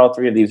see for all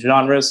three of these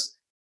genres,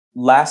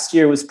 last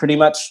year was pretty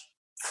much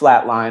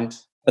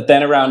flatlined. But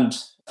then around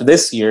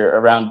this year,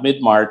 around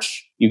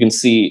mid-March, you can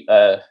see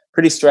a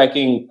pretty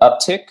striking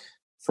uptick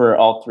for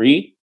all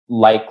three,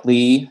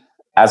 likely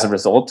as a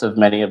result of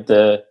many of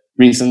the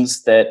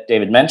reasons that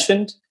David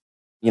mentioned.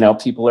 You know,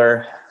 people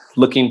are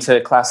looking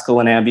to classical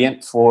and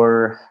ambient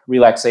for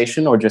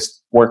relaxation or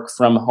just work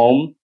from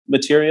home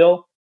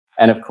material.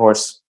 And of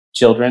course,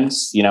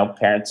 children's, you know,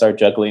 parents are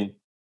juggling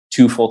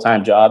 2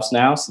 full-time jobs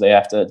now, so they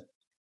have to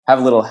have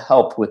a little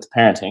help with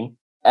parenting.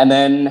 And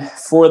then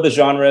for the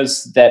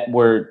genres that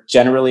were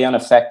generally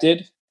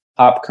unaffected,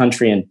 pop,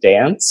 country, and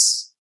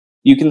dance,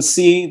 you can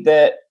see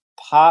that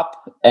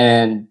pop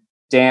and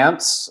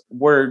dance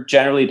were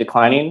generally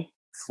declining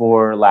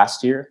for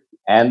last year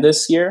and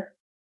this year.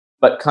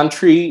 But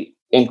country,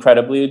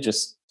 incredibly,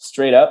 just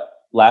straight up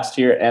last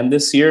year and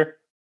this year.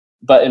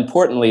 But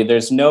importantly,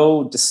 there's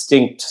no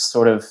distinct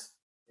sort of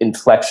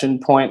inflection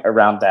point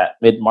around that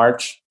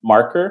mid-March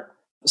marker.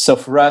 So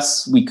for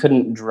us, we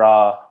couldn't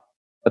draw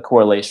a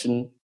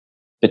correlation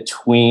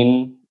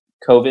between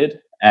COVID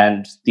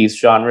and these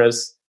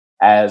genres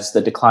as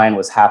the decline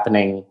was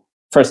happening,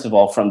 first of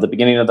all, from the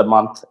beginning of the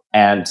month,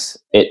 and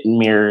it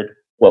mirrored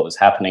what was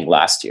happening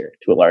last year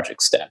to a large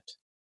extent.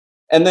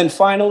 And then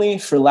finally,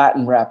 for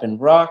Latin rap and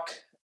rock,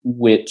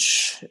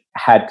 which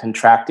had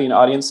contracting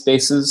audience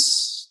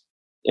bases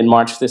in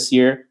March this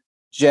year,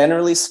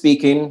 generally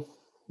speaking,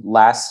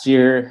 last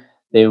year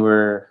they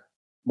were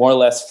more or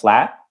less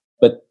flat,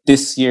 but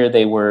this year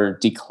they were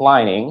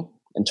declining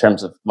in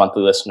terms of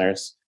monthly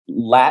listeners.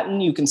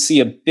 Latin, you can see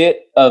a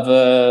bit of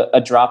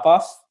a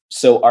drop-off.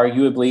 So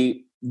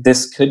arguably,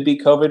 this could be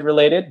COVID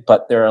related,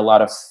 but there are a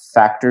lot of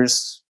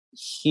factors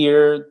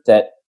here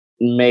that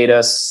made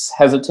us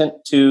hesitant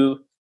to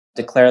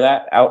declare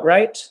that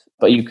outright.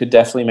 But you could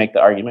definitely make the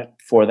argument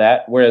for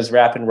that. Whereas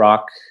rap and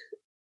rock,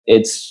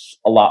 it's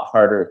a lot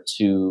harder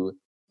to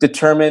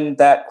determine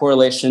that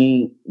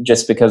correlation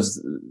just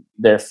because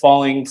they're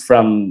falling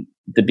from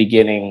the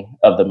beginning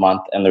of the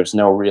month and there's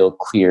no real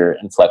clear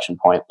inflection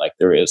point like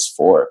there is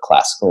for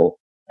classical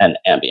and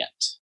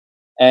ambient.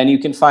 And you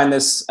can find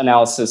this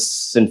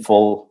analysis in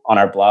full on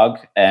our blog,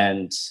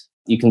 and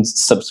you can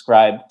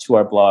subscribe to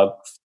our blog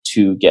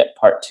to get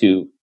part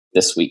 2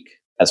 this week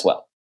as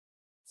well.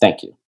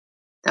 Thank you.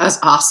 That was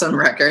awesome,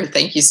 Rutger.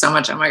 Thank you so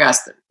much. Oh my gosh,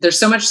 there's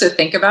so much to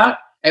think about.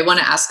 I want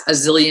to ask a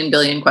zillion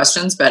billion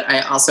questions, but I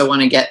also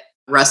want to get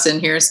Russ in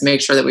here to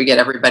make sure that we get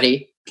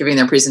everybody giving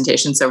their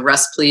presentation. So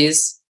Russ,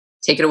 please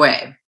take it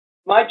away.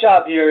 My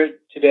job here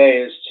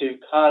today is to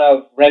kind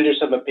of render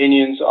some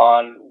opinions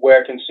on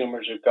where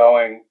consumers are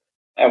going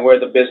and where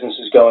the business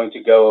is going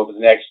to go over the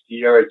next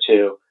year or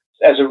two.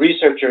 As a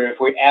researcher, if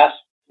we ask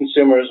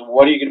consumers,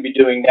 what are you going to be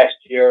doing next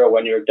year or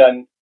when you're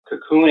done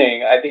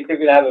cocooning, I think they're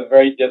going to have a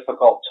very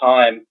difficult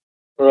time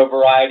for a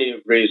variety of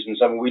reasons.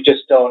 I mean, we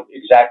just don't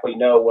exactly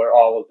know where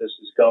all of this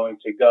is going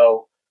to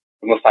go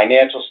from a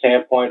financial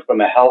standpoint,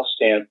 from a health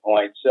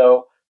standpoint.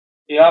 So,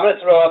 I'm going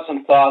to throw out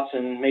some thoughts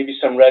and maybe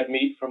some red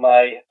meat for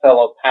my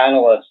fellow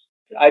panelists.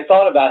 I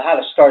thought about how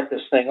to start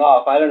this thing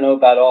off. I don't know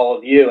about all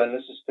of you, and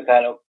this is the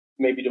kind of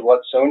maybe to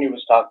what Sonia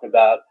was talking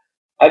about.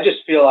 I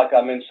just feel like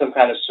I'm in some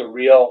kind of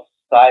surreal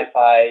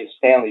sci-fi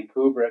Stanley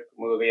Kubrick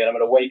movie, and I'm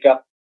going to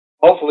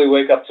hopefully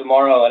wake up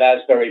tomorrow in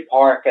Asbury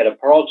Park at a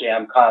Pearl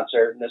Jam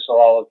concert, and this will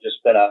all have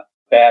just been a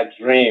bad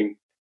dream.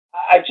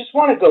 I just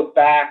want to go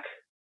back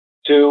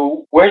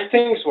to where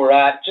things were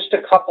at just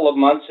a couple of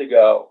months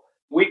ago.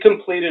 We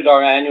completed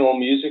our annual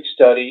music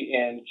study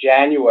in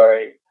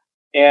January,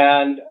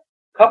 and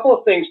a couple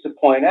of things to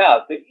point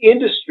out. The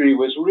industry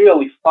was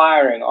really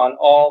firing on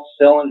all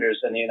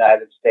cylinders in the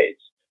United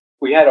States.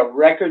 We had a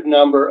record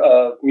number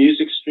of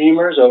music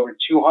streamers, over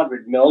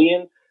 200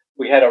 million.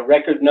 We had a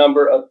record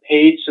number of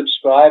paid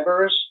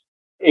subscribers,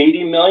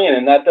 80 million,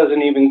 and that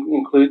doesn't even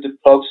include the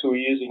folks who are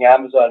using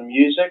Amazon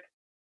Music.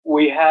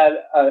 We had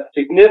a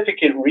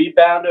significant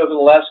rebound over the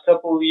last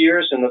couple of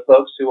years in the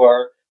folks who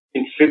are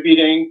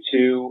contributing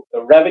to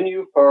the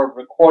revenue for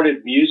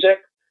recorded music.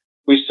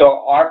 We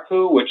saw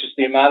ARPU, which is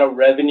the amount of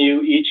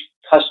revenue each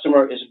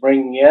customer is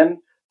bringing in,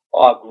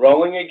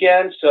 growing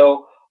again.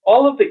 So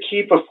all of the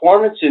key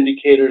performance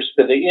indicators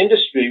for the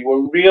industry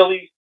were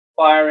really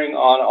firing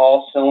on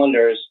all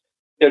cylinders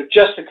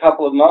just a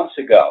couple of months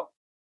ago.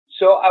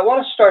 So I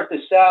want to start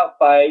this out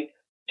by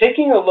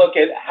taking a look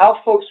at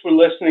how folks were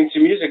listening to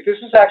music. This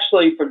is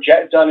actually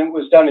it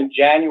was done in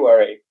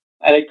January,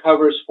 and it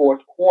covers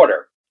fourth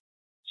quarter.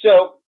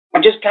 So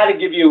I just kind of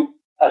give you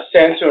a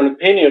sense or an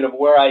opinion of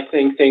where I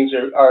think things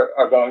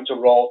are going to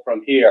roll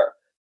from here.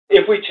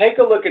 If we take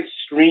a look at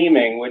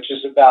streaming, which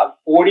is about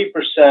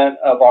 40%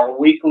 of our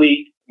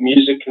weekly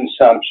music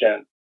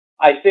consumption,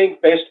 I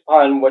think based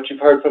upon what you've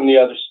heard from the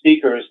other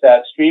speakers,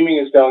 that streaming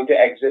is going to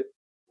exit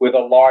with a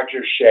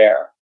larger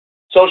share.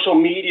 Social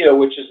media,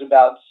 which is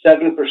about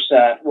 7%,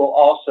 will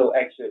also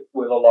exit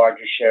with a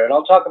larger share. And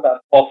I'll talk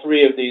about all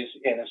three of these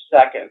in a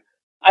second.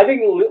 I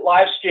think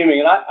live streaming,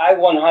 and I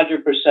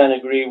 100%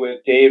 agree with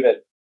David.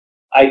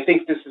 I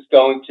think this is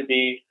going to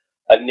be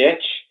a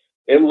niche.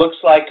 It looks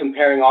like,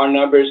 comparing our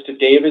numbers to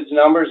David's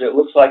numbers, it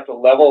looks like the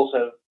levels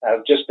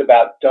have just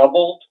about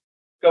doubled.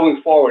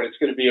 Going forward, it's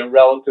going to be a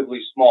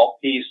relatively small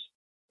piece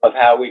of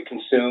how we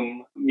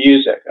consume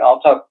music. And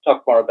I'll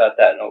talk more about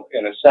that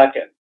in a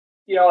second.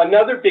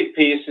 Another big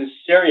piece is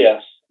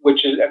Sirius,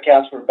 which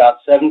accounts for about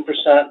 7%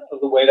 of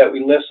the way that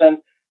we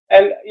listen.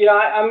 And,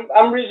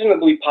 I'm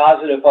reasonably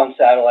positive on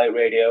satellite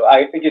radio.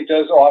 I think it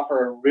does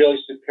offer a really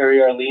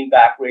superior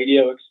lean-back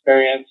radio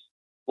experience.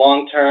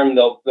 Long term,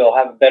 they'll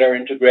have a better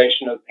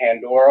integration of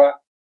Pandora,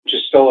 which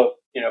is still a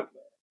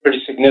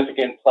pretty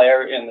significant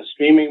player in the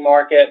streaming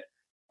market.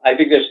 I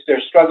think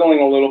they're struggling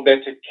a little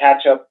bit to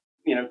catch up,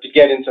 to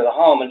get into the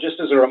home. And just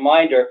as a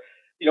reminder,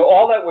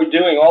 all that we're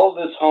doing, all of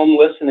this home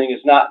listening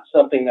is not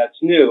something that's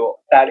new.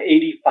 About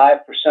 85%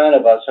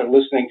 of us are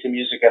listening to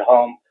music at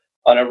home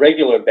on a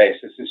regular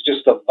basis. It's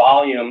just the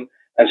volume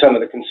and some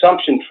of the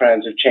consumption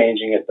trends are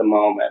changing at the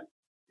moment.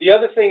 The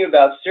other thing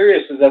about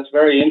Sirius that's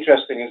very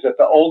interesting is that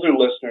the older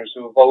listeners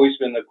who have always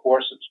been the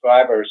core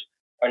subscribers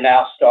are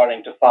now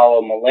starting to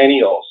follow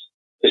millennials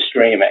to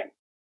streaming.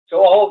 So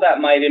all of that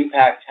might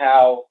impact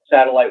how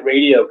satellite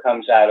radio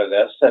comes out of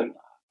this. And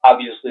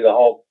obviously the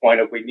whole point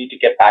of we need to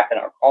get back in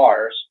our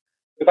cars.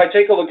 If I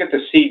take a look at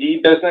the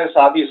CD business,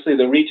 obviously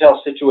the retail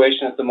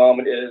situation at the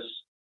moment is,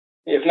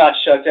 if not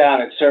shut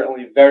down, it's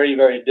certainly very,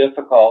 very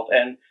difficult.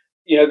 And,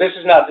 this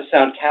is not to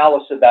sound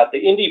callous about the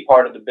indie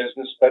part of the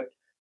business, but,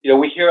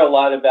 we hear a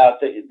lot about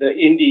the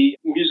indie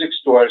music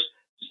stores.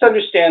 Just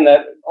understand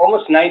that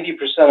almost 90%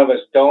 of us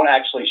don't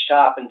actually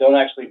shop and don't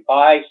actually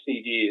buy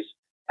CDs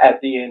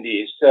at the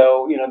indies.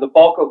 So, the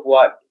bulk of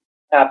what's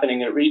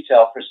happening at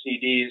retail for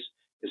CDs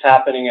is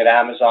happening at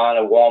Amazon,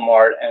 at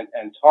Walmart,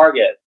 and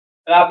Target.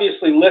 And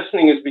obviously,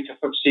 listening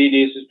for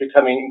CDs is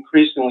becoming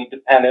increasingly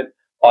dependent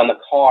on the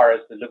car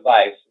as the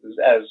device,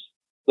 as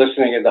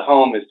listening at the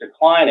home is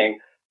declining.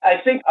 I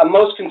think I'm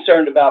most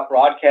concerned about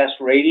broadcast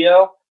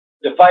radio,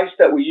 device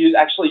that we use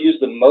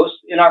the most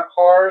in our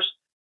cars,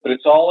 but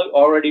it's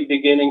already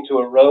beginning to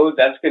erode.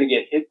 That's going to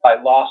get hit by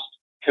lost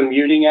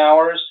commuting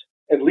hours,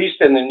 at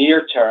least in the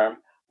near term.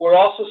 We're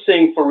also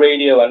seeing for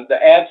radio and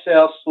the ad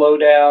sales slow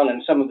down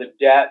and some of the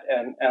debt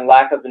and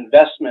lack of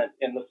investment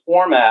in the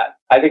format,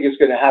 I think is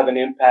going to have an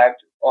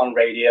impact on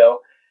radio.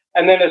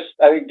 And then, as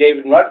I think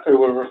David and Rutger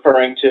were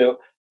referring to,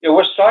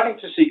 we're starting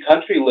to see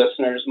country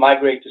listeners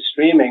migrate to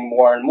streaming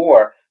more and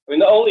more. I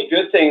mean, the only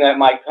good thing that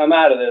might come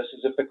out of this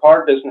is if the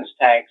car business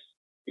tanks,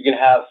 you can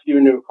have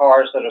few new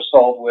cars that are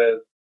sold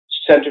with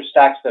center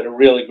stacks that are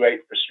really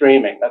great for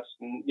streaming. That's,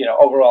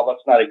 overall,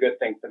 that's not a good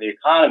thing for the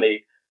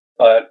economy.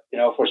 But,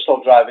 if we're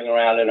still driving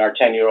around in our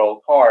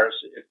 10-year-old cars,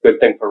 it's a good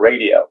thing for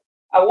radio.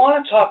 I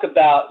want to talk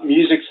about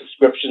music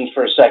subscriptions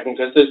for a second,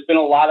 because there's been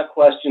a lot of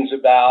questions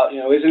about,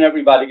 isn't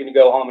everybody going to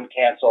go home and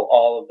cancel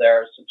all of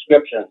their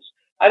subscriptions?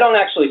 I don't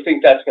actually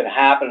think that's going to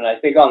happen. And I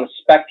think on the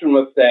spectrum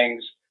of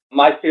things,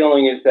 my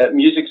feeling is that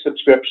music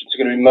subscriptions are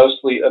going to be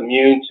mostly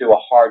immune to a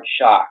hard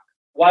shock.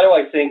 Why do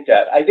I think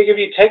that? I think if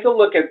you take a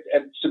look at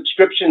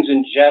subscriptions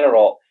in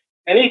general,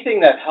 anything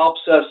that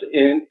helps us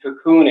in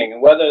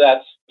cocooning, whether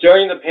that's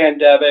during the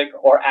pandemic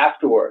or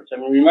afterwards. I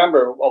mean,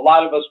 remember, a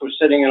lot of us were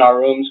sitting in our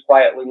rooms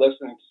quietly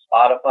listening to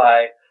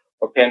Spotify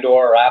or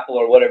Pandora or Apple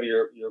or whatever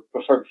your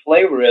preferred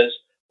flavor is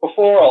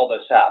before all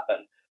this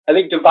happened. I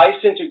think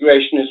device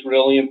integration is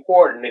really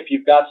important. If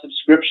you've got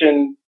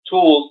subscription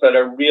tools that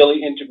are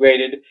really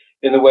integrated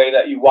in the way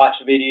that you watch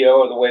video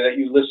or the way that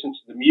you listen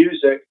to the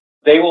music,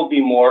 they will be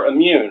more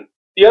immune.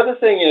 The other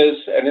thing is,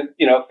 and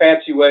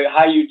fancy way,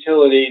 high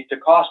utility to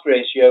cost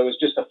ratio is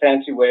just a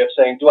fancy way of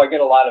saying, do I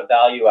get a lot of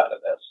value out of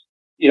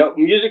this?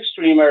 Music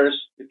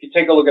streamers, if you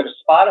take a look at a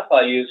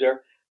Spotify user,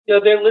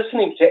 they're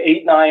listening to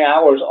 8-9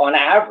 hours on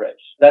average.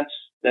 Then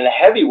the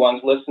heavy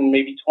ones listen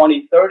maybe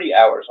 20, 30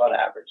 hours on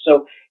average.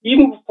 So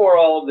even before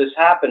all of this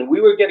happened,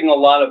 we were getting a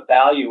lot of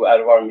value out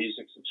of our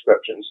music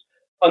subscriptions.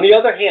 On the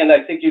other hand,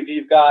 I think if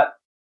you've got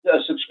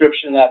a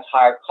subscription that's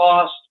higher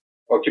cost,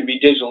 or can be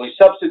digitally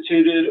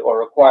substituted, or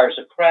requires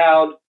a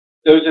crowd,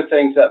 those are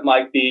things that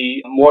might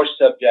be more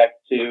subject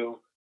to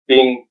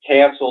being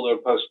canceled or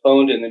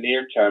postponed in the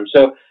near term.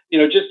 So,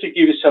 just to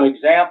give you some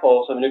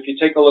examples, I mean, if you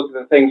take a look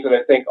at the things that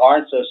I think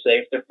aren't so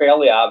safe, they're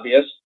fairly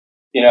obvious.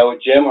 A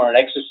gym or an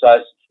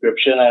exercise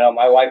subscription. I know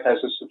my wife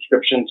has a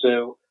subscription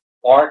to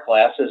bar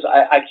classes.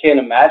 I can't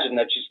imagine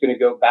that she's going to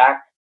go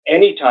back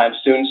anytime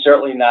soon,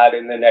 certainly not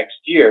in the next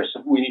year.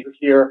 So we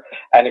hear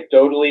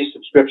anecdotally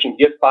subscription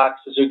gift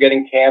boxes are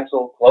getting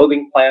canceled,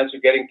 clothing plans are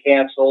getting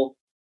canceled,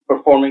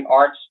 performing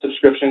arts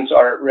subscriptions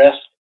are at risk.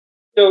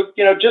 So,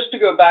 just to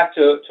go back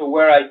to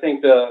where I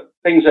think the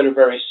things that are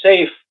very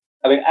safe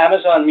I mean,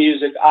 Amazon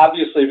Music,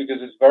 obviously,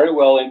 because it's very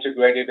well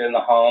integrated in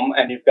the home,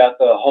 and you've got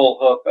the whole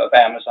hook of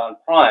Amazon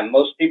Prime.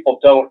 Most people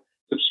don't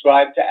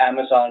subscribe to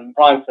Amazon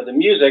Prime for the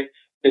music,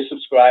 they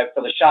subscribe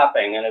for the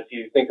shopping. And if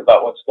you think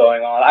about what's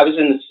going on, I was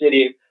in the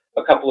city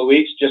a couple of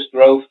weeks, just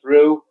drove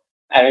through,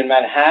 and in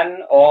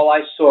Manhattan, all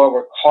I saw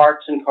were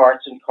carts and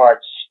carts and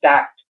carts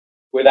stacked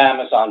with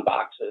Amazon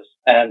boxes,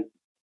 and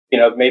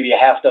maybe a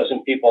half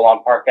dozen people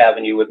on Park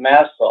Avenue with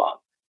masks on.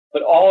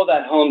 But all of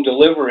that home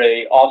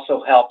delivery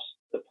also helps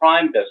the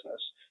Prime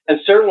business. And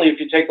certainly, if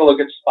you take a look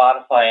at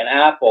Spotify and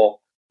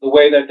Apple, the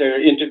way that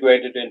they're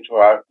integrated into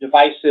our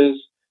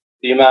devices,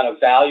 the amount of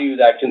value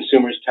that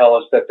consumers tell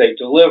us that they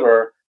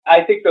deliver,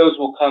 I think those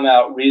will come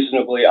out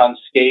reasonably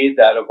unscathed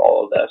out of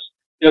all of this.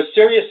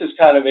 Sirius is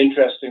kind of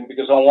interesting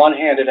because on one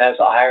hand, it has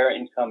a higher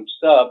income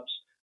subs,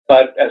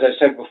 but as I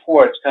said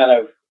before, it's kind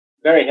of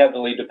very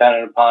heavily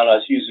dependent upon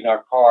us using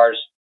our cars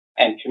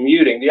and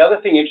commuting. The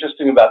other thing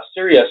interesting about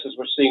Sirius is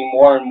we're seeing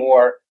more and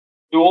more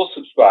dual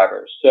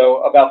subscribers.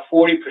 So about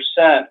 40%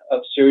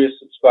 of Sirius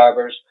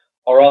subscribers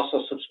are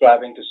also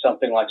subscribing to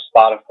something like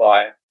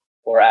Spotify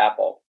or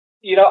Apple.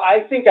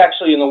 I think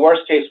actually in the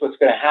worst case, what's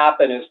going to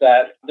happen is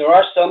that there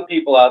are some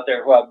people out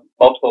there who have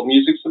multiple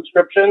music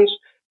subscriptions.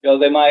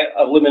 They might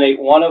eliminate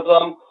one of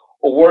them,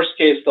 or worst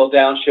case, they'll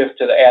downshift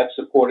to the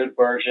ad-supported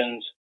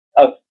versions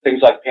of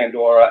things like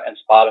Pandora and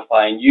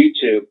Spotify and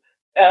YouTube.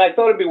 And I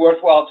thought it'd be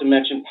worthwhile to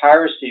mention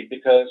piracy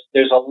because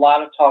there's a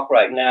lot of talk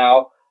right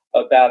now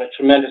about a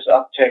tremendous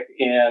uptick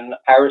in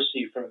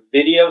piracy for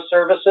video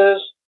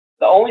services.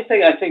 The only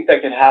thing I think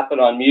that could happen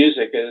on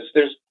music is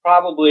there's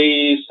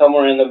probably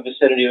somewhere in the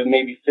vicinity of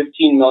maybe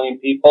 15 million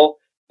people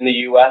in the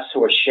US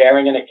who are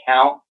sharing an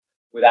account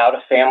without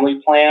a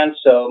family plan.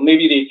 So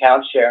maybe the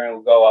account sharing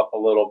will go up a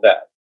little bit.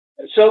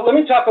 So let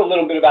me talk a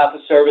little bit about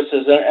the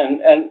services.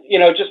 And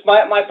just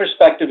my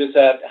perspective is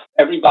that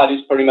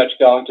everybody's pretty much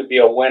going to be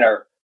a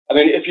winner. I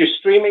mean, if you're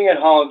streaming at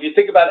home, if you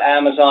think about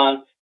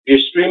Amazon, if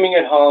you're streaming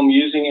at home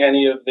using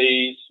any of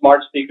the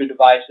smart speaker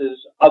devices,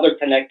 other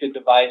connected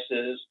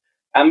devices,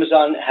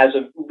 Amazon has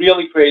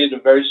really created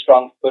a very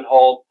strong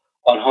foothold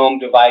on home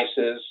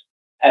devices.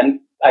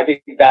 And I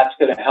think that's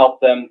going to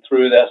help them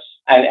through this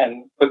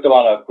and put them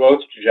on a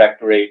growth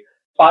trajectory.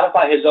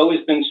 Spotify has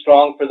always been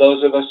strong for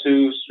those of us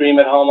who stream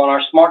at home on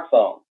our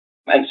smartphone.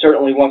 And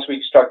certainly once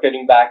we start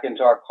getting back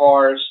into our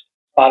cars,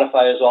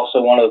 Spotify is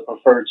also one of the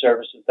preferred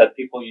services that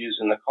people use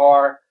in the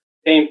car.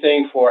 Same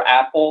thing for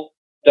Apple.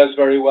 Does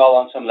very well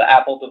on some of the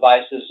Apple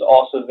devices,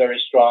 also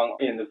very strong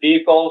in the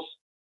vehicles.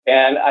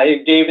 And I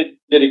think David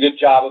did a good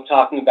job of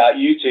talking about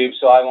YouTube,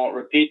 so I won't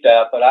repeat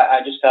that, but I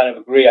just kind of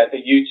agree. I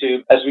think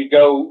YouTube, as we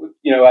go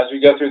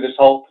through this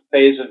whole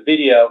phase of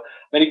video,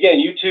 I mean, again,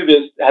 YouTube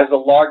has the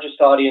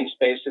largest audience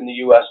base in the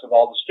US of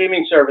all the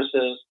streaming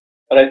services,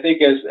 but I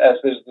think as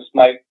there's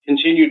this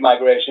continued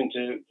migration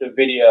to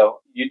video,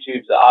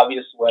 YouTube's the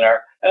obvious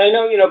winner. And I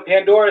know,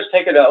 Pandora has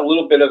taken a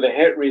little bit of a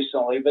hit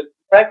recently, but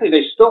frankly,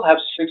 they still have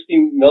 60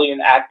 million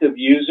active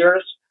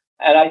users.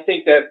 And I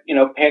think that,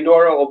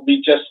 Pandora will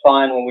be just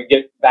fine when we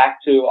get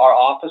back to our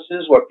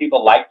offices where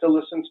people like to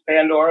listen to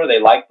Pandora. They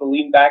like the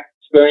lean back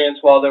experience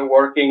while they're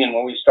working and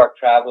when we start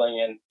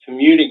traveling and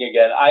commuting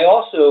again. I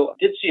also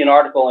did see an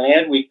article in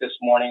Adweek this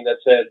morning that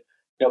said,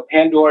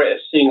 Pandora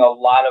is seeing a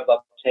lot of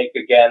uptake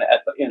again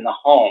in the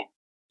home.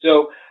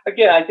 So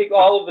again, I think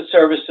all of the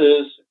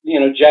services,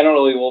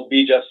 generally will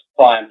be just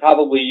fine.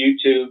 Probably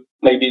YouTube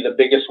may be the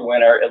biggest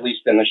winner, at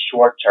least in the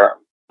short term.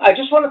 I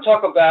just want to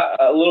talk about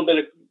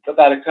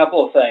a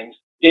couple of things.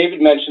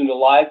 David mentioned the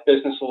live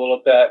business a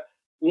little bit.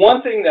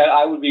 One thing that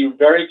I would be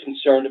very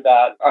concerned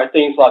about are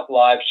things like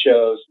live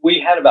shows. We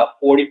had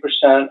about 40%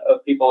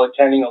 of people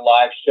attending a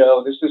live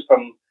show. This is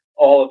from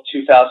all of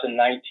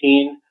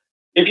 2019.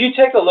 If you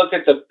take a look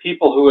at the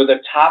people who are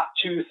the top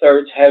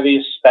 2/3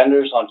 heaviest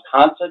spenders on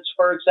concerts,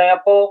 for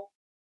example,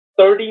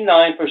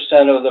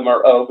 39% of them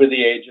are over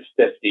the age of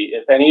 50.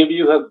 If any of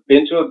you have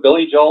been to a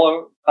Billy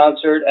Joel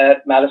concert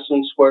at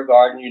Madison Square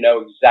Garden, you know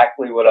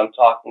exactly what I'm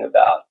talking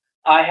about.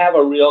 I have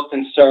a real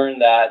concern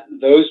that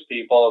those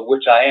people, of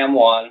which I am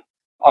one,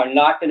 are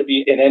not going to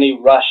be in any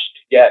rush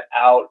to get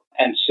out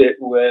and sit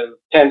with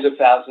tens of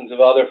thousands of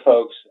other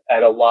folks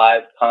at a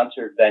live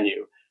concert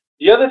venue.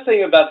 The other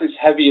thing about these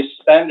heaviest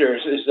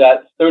spenders is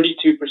that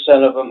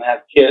 32% of them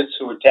have kids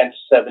who are 10 to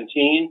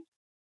 17.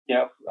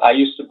 I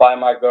used to buy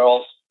my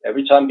girls,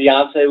 every time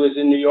Beyonce was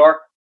in New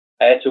York,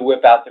 I had to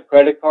whip out the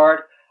credit card.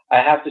 I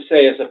have to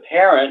say, as a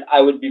parent,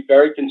 I would be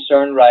very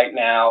concerned right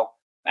now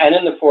and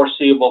in the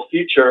foreseeable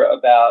future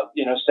about,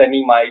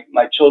 sending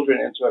my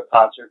children into a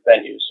concert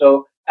venue.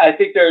 So I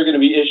think there are going to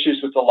be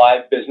issues with the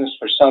live business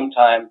for some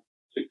time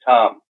to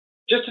come.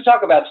 Just to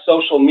talk about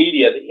social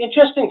media, the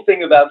interesting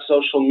thing about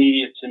social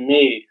media to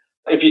me,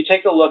 if you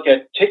take a look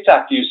at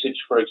TikTok usage,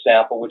 for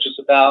example, which is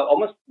about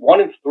almost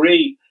 1 in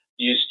 3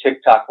 used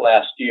TikTok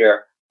last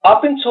year.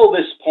 Up until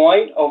this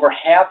point, over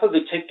half of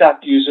the TikTok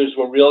users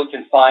were really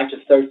confined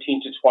to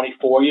 13 to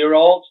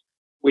 24-year-olds.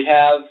 We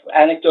have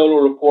anecdotal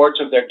reports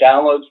of their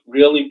downloads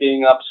really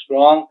being up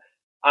strong.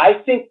 I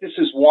think this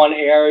is one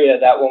area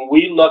that when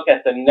we look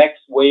at the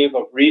next wave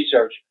of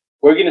research,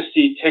 we're going to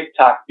see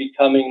TikTok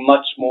becoming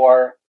much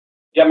more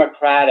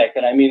democratic.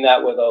 And I mean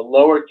that with a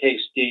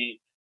lowercase d.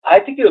 I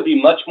think it'll be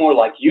much more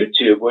like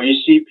YouTube, where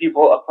you see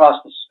people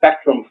across the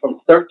spectrum from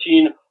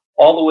 13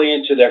 all the way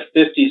into their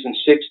 50s and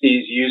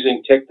 60s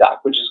using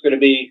TikTok, which is going to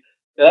be,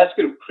 that's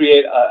going to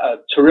create a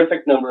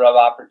terrific number of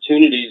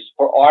opportunities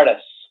for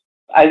artists.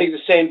 I think the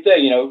same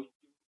thing,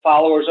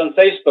 followers on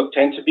Facebook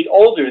tend to be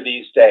older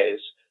these days,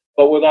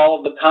 but with all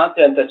of the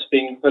content that's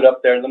being put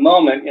up there in the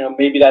moment,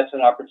 maybe that's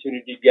an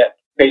opportunity to get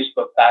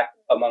Facebook back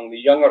among the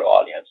younger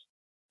audience.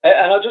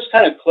 And I'll just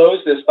kind of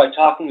close this by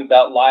talking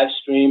about live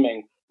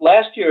streaming.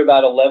 Last year,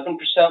 about 11%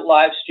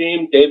 live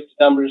stream. David's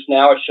numbers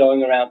now are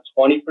showing around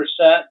 20%.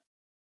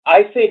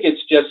 I think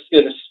it's just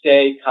going to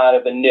stay kind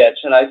of a niche.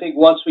 And I think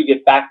once we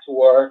get back to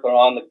work or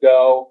on the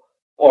go,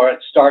 or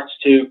it starts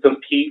to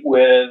compete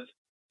with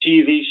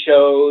TV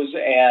shows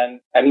and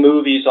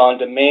movies on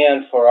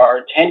demand for our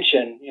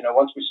attention,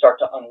 once we start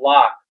to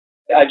unlock,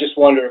 I just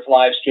wonder if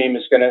live stream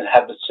is going to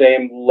have the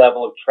same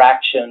level of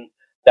traction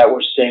that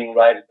we're seeing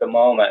right at the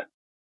moment.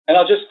 And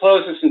I'll just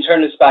close this and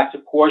turn this back to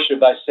Portia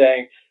by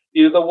saying,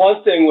 the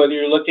one thing, whether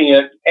you're looking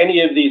at any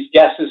of these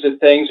guesses at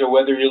things or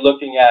whether you're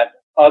looking at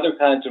other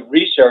kinds of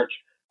research,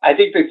 I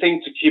think the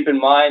thing to keep in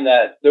mind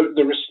that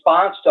the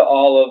response to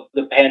all of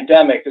the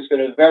pandemic is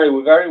going to vary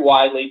very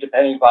widely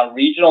depending upon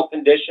regional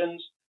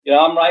conditions.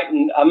 I'm right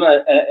in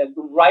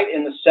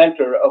the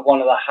center of one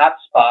of the hot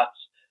spots.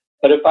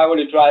 But if I were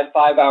to drive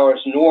 5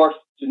 hours north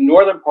to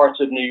northern parts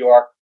of New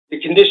York,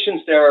 the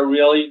conditions there are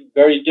really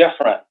very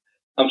different.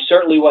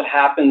 Certainly what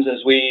happens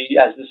as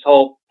this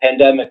whole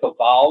pandemic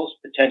evolves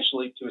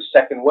potentially to a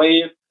second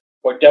wave,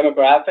 or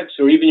demographics,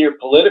 or even your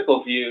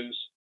political views,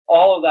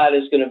 all of that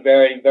is going to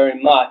vary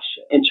very much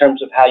in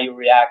terms of how you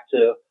react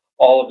to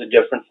all of the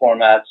different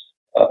formats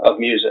of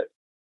music.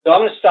 So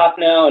I'm going to stop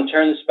now and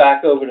turn this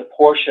back over to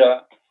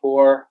Portia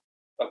for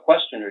a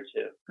question or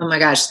two. Oh my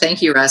gosh.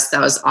 Thank you, Russ.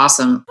 That was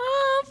awesome.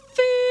 I'm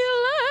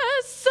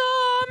feeling so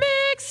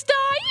mixed up.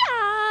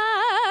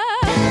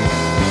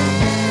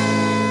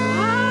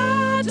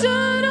 I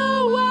don't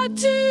know what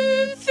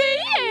to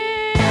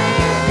think.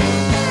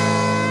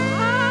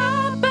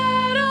 I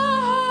better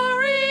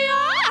hurry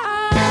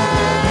up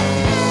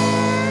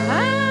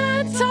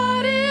and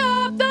tidy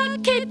up the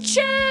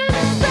kitchen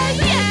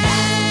sink.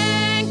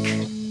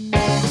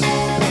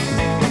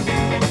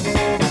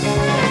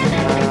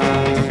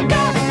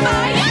 Got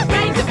fire,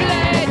 razor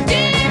blade,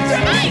 deep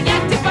from my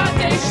active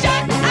body,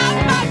 shut out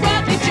my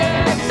worldly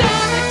germs.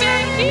 All the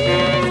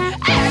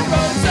techniques,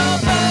 aerosol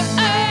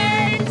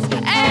AIDS,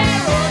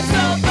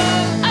 aerosol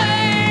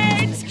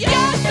AIDS.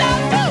 You're so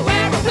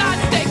aware of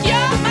plastic,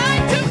 your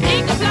mind to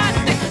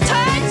ecoplastic,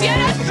 times yet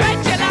a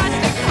stretch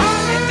elastic.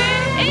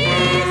 Everything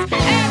is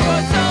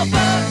aerosol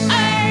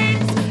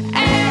AIDS,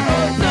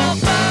 aerosol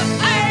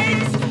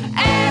AIDS,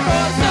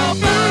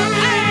 aerosol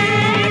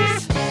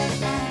AIDS.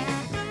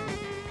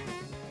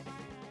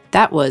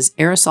 That was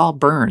Aerosol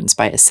Burns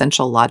by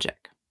Essential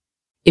Logic.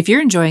 If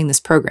you're enjoying this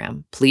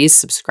program, please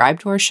subscribe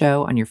to our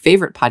show on your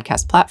favorite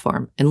podcast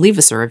platform and leave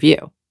us a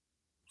review.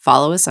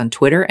 Follow us on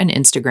Twitter and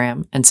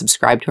Instagram and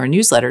subscribe to our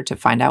newsletter to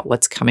find out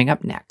what's coming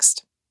up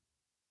next.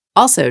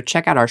 Also,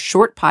 check out our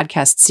short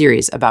podcast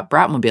series about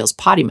Bratmobile's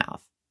potty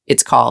mouth.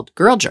 It's called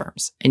Girl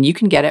Germs, and you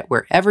can get it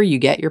wherever you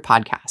get your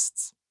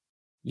podcasts.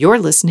 You're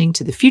listening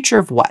to The Future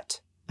of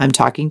What? I'm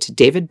talking to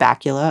David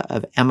Bakula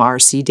of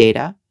MRC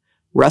Data,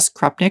 Russ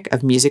Krupnick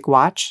of Music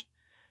Watch,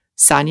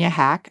 Sonia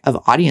Hack of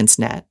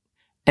AudienceNet,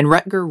 and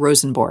Rutger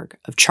Rosenborg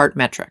of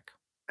Chartmetric.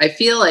 I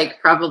feel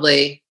like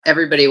probably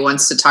everybody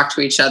wants to talk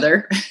to each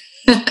other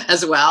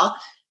as well,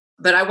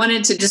 but I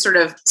wanted to just sort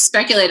of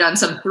speculate on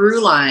some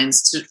through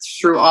lines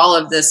through all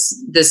of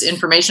this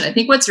information. I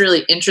think what's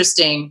really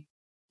interesting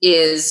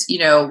is,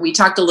 we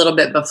talked a little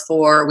bit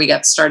before we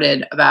got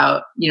started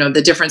about,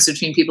 the difference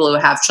between people who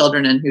have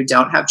children and who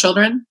don't have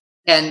children.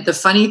 And the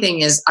funny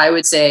thing is, I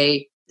would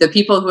say the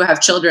people who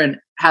have children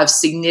have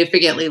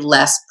significantly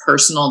less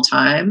personal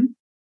time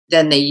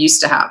than they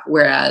used to have,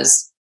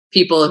 whereas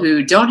people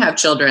who don't have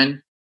children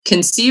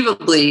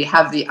conceivably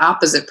have the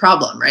opposite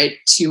problem, right?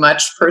 Too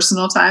much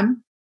personal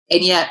time.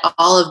 And yet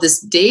all of this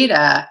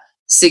data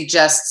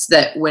suggests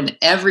that when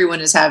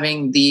everyone is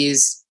having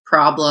these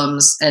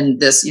problems and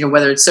this,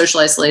 whether it's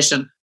social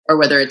isolation or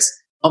whether it's,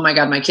 oh my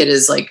God, my kid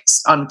is like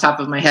on top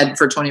of my head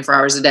for 24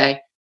 hours a day,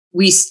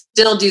 we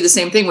still do the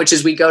same thing, which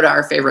is we go to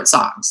our favorite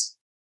songs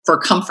for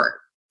comfort,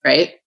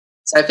 right?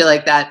 So I feel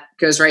like that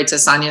goes right to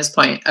Sonia's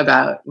point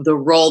about the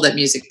role that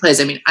music plays.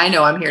 I mean, I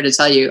know I'm here to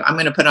tell you, I'm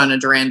going to put on a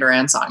Duran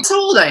Duran song. That's how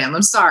old I am.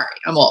 I'm sorry.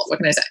 I'm old. What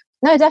can I say?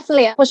 No,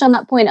 definitely. I push on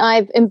that point.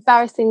 I've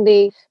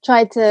embarrassingly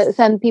tried to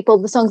send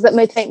people the songs that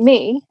motivate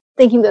me,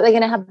 thinking that they're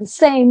going to have the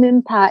same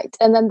impact.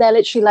 And then they're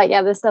literally like,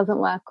 yeah, this doesn't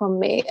work on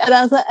me. And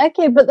I was like,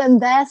 okay, but then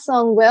their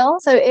song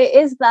will. So it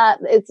is that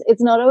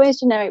it's not always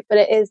generic, but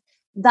it is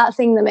that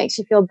thing that makes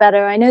you feel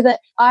better. I know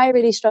that I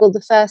really struggled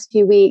the first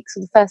few weeks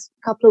or the first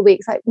couple of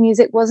weeks. Like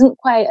music wasn't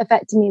quite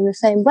affecting me in the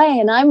same way.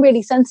 And I'm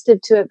really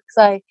sensitive to it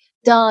because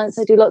dance,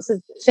 I do lots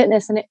of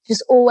fitness, and it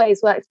just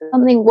always works.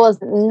 Something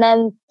wasn't. And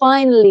then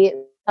finally it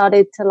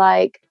started to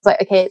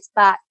okay, it's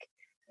back.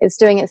 It's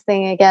doing its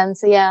thing again.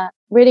 So yeah,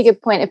 really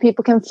good point. If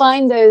people can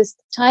find those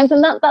times,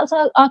 and that's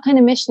our kind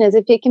of mission is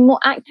if you can more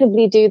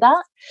actively do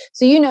that.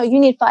 So, you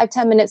need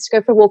 5-10 minutes to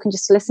go for a walk and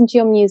just listen to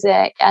your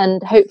music,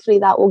 and hopefully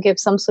that will give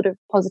some sort of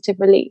positive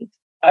relief.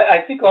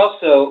 I think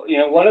also,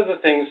 one of the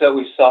things that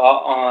we saw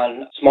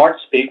on Smart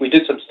Speak, we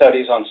did some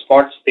studies on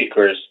smart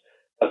speakers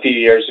a few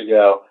years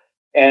ago.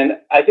 And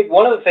I think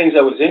one of the things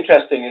that was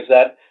interesting is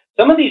that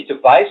some of these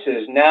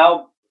devices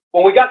now,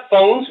 when we got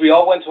phones, we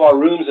all went to our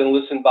rooms and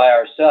listened by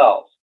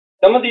ourselves.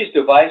 Some of these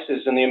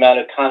devices and the amount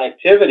of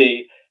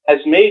connectivity has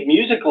made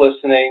music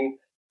listening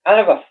kind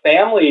of a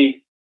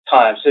family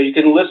time. So you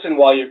can listen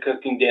while you're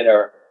cooking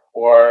dinner,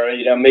 or,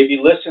 maybe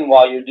listen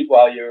while you've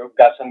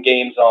got some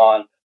games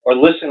on, or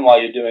listen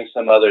while you're doing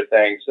some other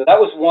things. So that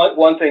was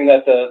one thing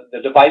that the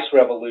device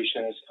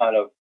revolution has kind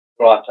of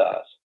brought to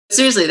us.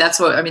 Seriously, that's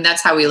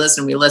how we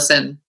listen. We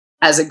listen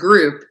as a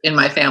group in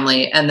my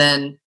family. And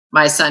then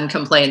my son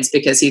complains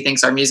because he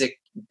thinks our music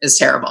is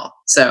terrible.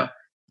 So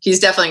he's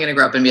definitely going to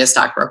grow up and be a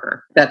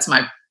stockbroker. That's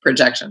my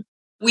projection.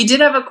 We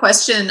did have a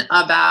question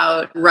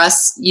about,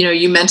 Russ,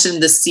 you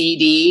mentioned the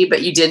CD,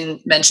 but you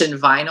didn't mention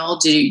vinyl.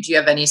 Do you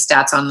have any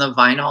stats on the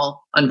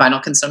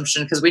vinyl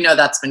consumption? Because we know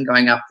that's been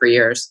going up for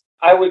years.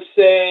 I would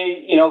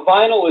say,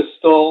 vinyl is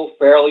still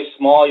fairly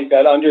small. You've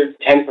got under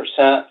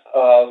 10%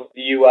 of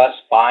the U.S.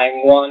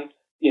 buying one.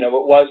 It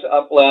was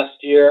up last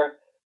year.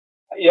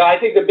 I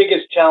think the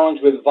biggest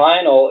challenge with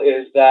vinyl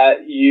is that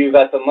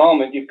at the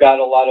moment, you've got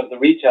a lot of the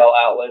retail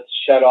outlets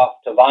shut off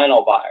to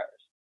vinyl buyers.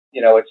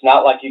 It's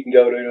not like you can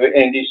go to an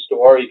indie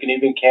store. You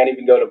can't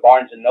even go to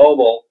Barnes and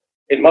Noble,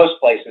 in most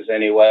places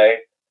anyway,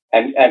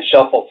 and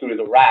shuffle through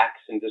the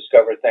racks and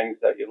discover things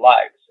that you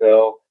like.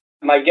 So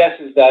my guess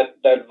is that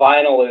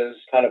vinyl is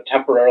kind of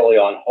temporarily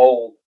on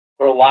hold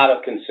for a lot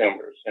of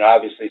consumers.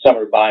 Obviously some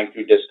are buying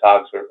through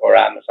Discogs or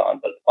Amazon,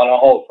 but on a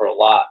hold for a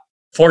lot.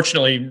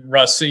 Fortunately,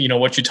 Russ,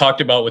 what you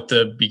talked about with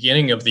the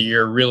beginning of the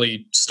year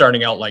really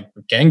starting out like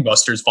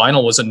gangbusters,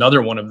 vinyl was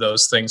another one of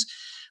those things.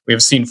 We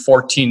have seen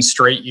 14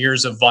 straight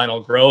years of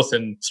vinyl growth,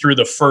 and through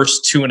the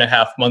first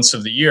 2.5 months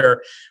of the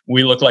year,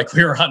 we look like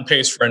we were on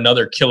pace for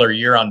another killer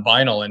year on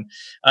vinyl. And,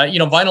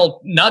 vinyl,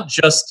 not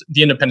just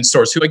the independent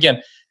stores who,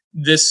 again,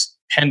 this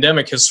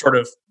pandemic has sort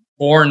of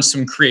born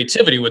some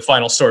creativity with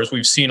vinyl stores.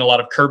 We've seen a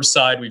lot of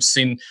curbside. We've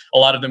seen a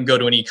lot of them go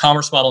to an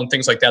e-commerce model and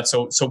things like that.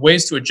 So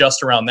ways to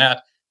adjust around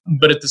that.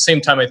 But at the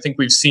same time, I think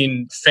we've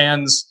seen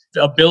fans'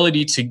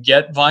 ability to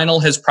get vinyl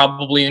has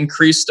probably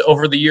increased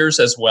over the years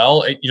as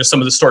well.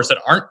 Some of the stores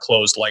that aren't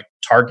closed, like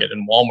Target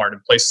and Walmart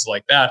and places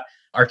like that,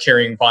 are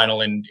carrying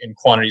vinyl in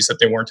quantities that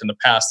they weren't in the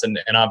past. And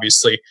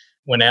obviously,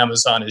 when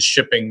Amazon is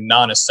shipping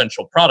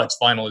non-essential products,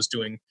 vinyl is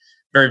doing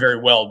very,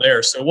 very well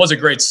there. So it was a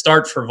great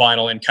start for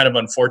vinyl, and kind of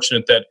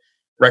unfortunate that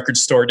Record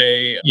Store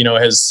Day,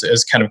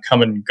 has kind of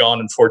come and gone,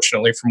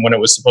 unfortunately, from when it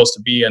was supposed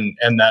to be,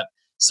 and that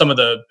some of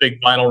the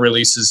big vinyl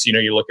releases,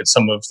 you look at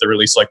some of the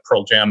release like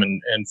Pearl Jam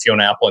and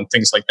Fiona Apple and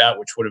things like that,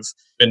 which would have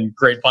been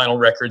great vinyl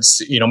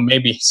records,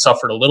 maybe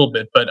suffered a little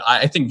bit, but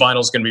I think vinyl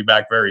is going to be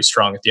back very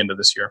strong at the end of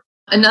this year.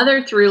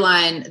 Another through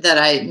line that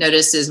I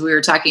noticed is we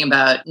were talking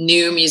about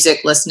new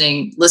music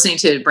listening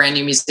to brand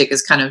new music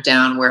is kind of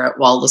down,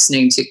 while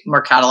listening to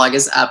more catalog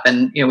is up.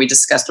 And, we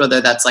discussed whether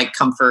that's like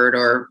comfort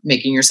or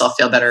making yourself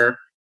feel better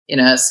in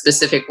a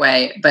specific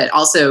way, but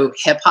also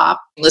hip hop,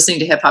 listening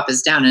to hip hop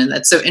is down. And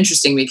that's so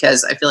interesting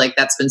because I feel like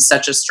that's been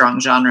such a strong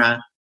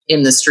genre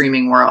in the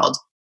streaming world.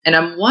 And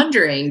I'm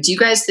wondering, do you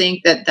guys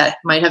think that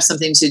might have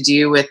something to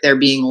do with there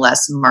being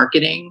less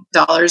marketing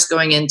dollars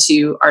going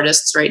into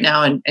artists right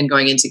now and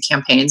going into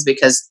campaigns,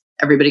 because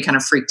everybody kind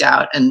of freaked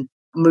out and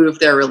moved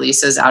their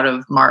releases out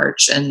of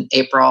March and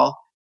April?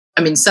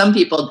 I mean, some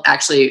people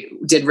actually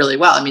did really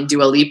well. I mean,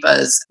 Dua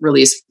Lipa's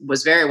release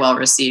was very well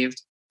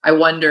received. I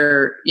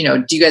wonder,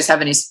 do you guys have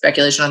any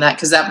speculation on that?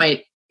 Because that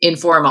might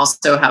inform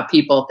also how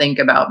people think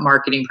about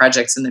marketing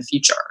projects in the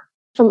future.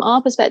 From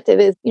our perspective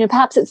is,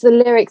 perhaps it's the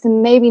lyrics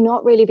and maybe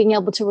not really being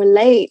able to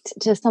relate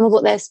to some of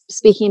what they're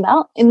speaking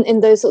about in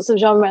those sorts of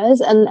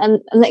genres.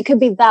 And it could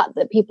be that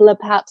people are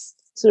perhaps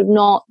sort of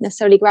not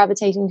necessarily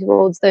gravitating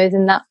towards those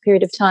in that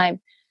period of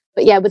time.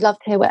 But yeah, we'd love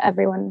to hear what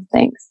everyone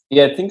thinks.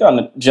 Yeah, I think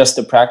on just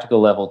a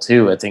practical level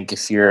too, I think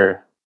if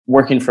you're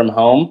working from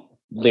home,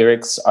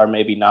 lyrics are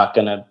maybe not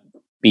going to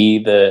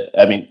be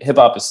hip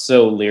hop is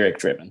so lyric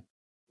driven.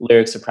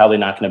 Lyrics are probably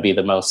not going to be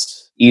the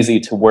most easy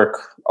to work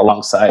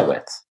alongside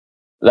with.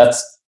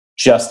 That's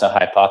just a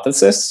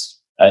hypothesis.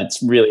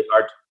 It's really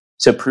hard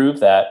to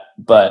prove that,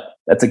 but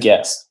that's a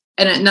guess.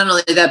 And not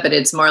only that, but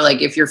it's more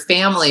like if your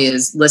family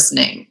is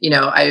listening,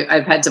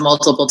 I've had to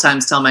multiple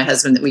times tell my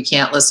husband that we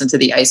can't listen to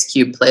the Ice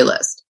Cube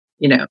playlist,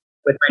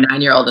 with my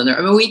 9-year-old in there.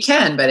 I mean, we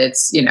can, but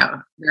it's,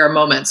 there are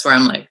moments where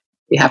I'm like,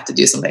 we have to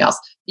do something else.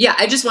 Yeah,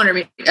 I just wonder,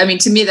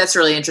 to me, that's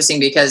really interesting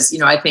because,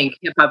 I think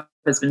hip hop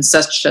has been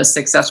such a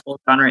successful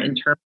genre in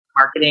terms of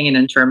marketing and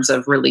in terms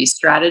of release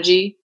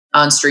strategy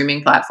on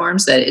streaming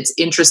platforms that it's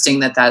interesting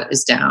that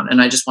is down.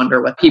 And I just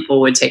wonder what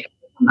people would take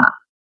on that.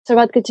 So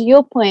Radka, to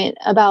your point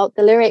about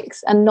the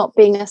lyrics and not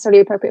being necessarily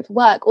appropriate for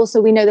work, also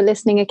we know the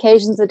listening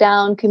occasions are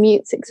down,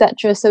 commutes,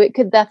 etc. So it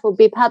could therefore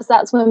be perhaps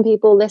that's when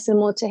people listen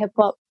more to hip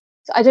hop.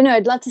 So I don't know,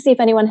 I'd love to see if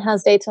anyone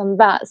has data on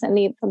that.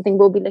 Certainly it's something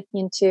we'll be looking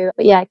into.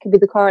 But yeah, it could be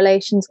the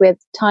correlations with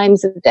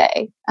times of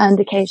day and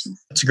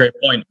occasions. That's a great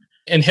point.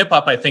 And hip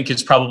hop, I think,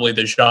 is probably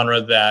the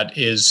genre that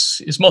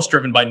is most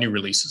driven by new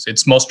releases.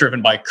 It's most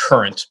driven by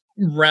current.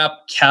 Rap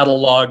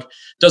catalog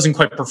doesn't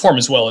quite perform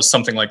as well as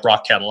something like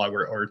rock catalog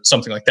or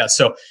something like that.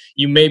 So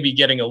you may be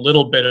getting a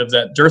little bit of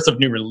that dearth of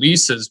new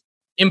releases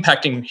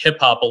impacting hip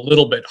hop a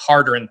little bit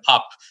harder and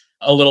pop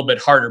a little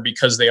bit harder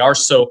because they are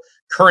so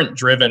current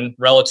driven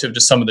relative to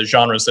some of the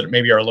genres that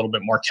maybe are a little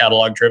bit more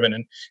catalog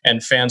driven,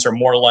 and fans are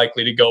more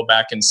likely to go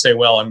back and say,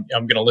 well, I'm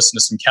going to listen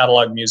to some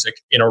catalog music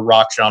in a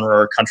rock genre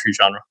or a country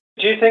genre.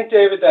 Do you think,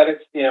 David, that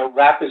it's,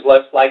 rap is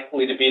less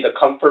likely to be the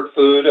comfort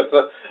food of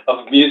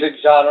music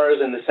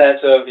genres in the sense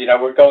of,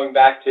 we're going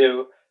back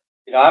to,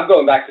 I'm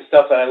going back to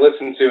stuff that I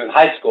listened to in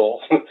high school,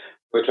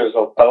 which was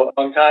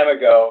a long time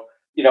ago,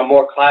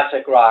 more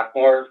classic rock,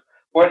 more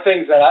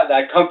things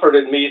that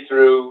comforted me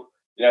through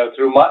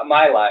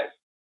my life.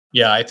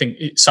 Yeah, I think,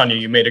 Sonia,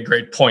 you made a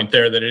great point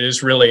there that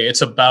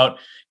it's about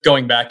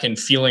going back and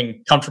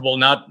feeling comfortable,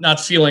 not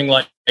feeling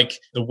like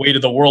the weight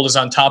of the world is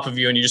on top of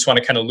you and you just want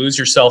to kind of lose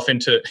yourself in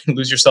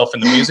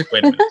the music.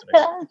 Wait a minute.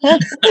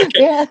 Okay.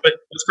 Yeah. But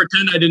let's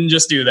pretend I didn't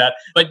just do that.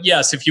 But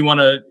yes, if you want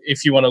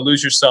to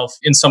lose yourself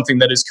in something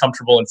that is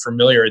comfortable and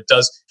familiar, it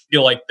does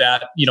feel like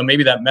that,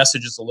 maybe that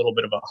message is a little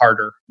bit of a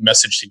harder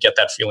message to get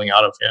that feeling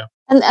out of. Yeah.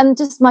 And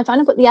just my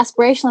final put the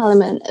aspirational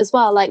element as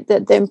well, like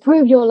the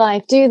improve your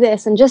life, do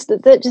this, and just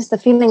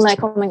the feeling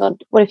like, oh my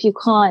God, what if you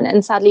can't?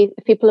 And sadly,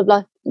 if people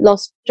have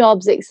lost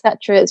jobs,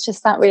 etc., it's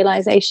just that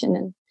realization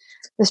and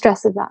the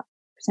stress of that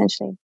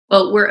potentially.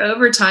 Well, we're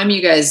over time,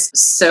 you guys,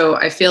 so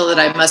I feel that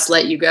I must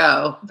let you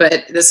go.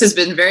 But this has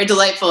been very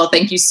delightful.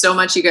 Thank you so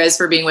much, you guys,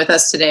 for being with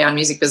us today on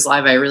Music Biz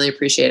Live. I really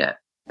appreciate it.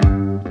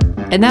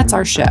 And that's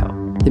our show.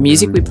 The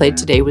music we played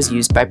today was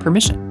used by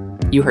permission.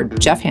 You heard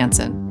Jeff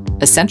Hansen,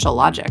 Essential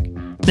Logic,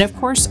 and of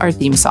course, our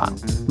theme song,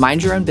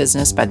 Mind Your Own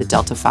Business by the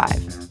Delta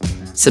 5.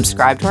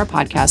 Subscribe to our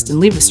podcast and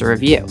leave us a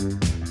review.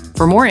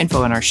 For more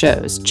info on our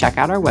shows, check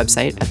out our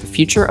website at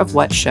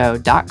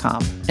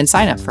thefutureofwhatshow.com and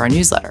sign up for our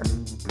newsletter.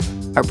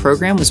 Our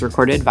program was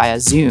recorded via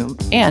Zoom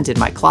and in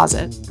my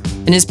closet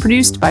and is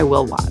produced by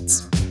Will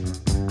Watts.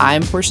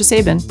 I'm Portia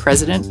Sabin,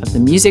 president of the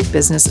Music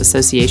Business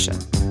Association.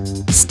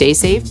 Stay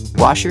safe,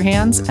 wash your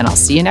hands, and I'll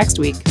see you next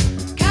week.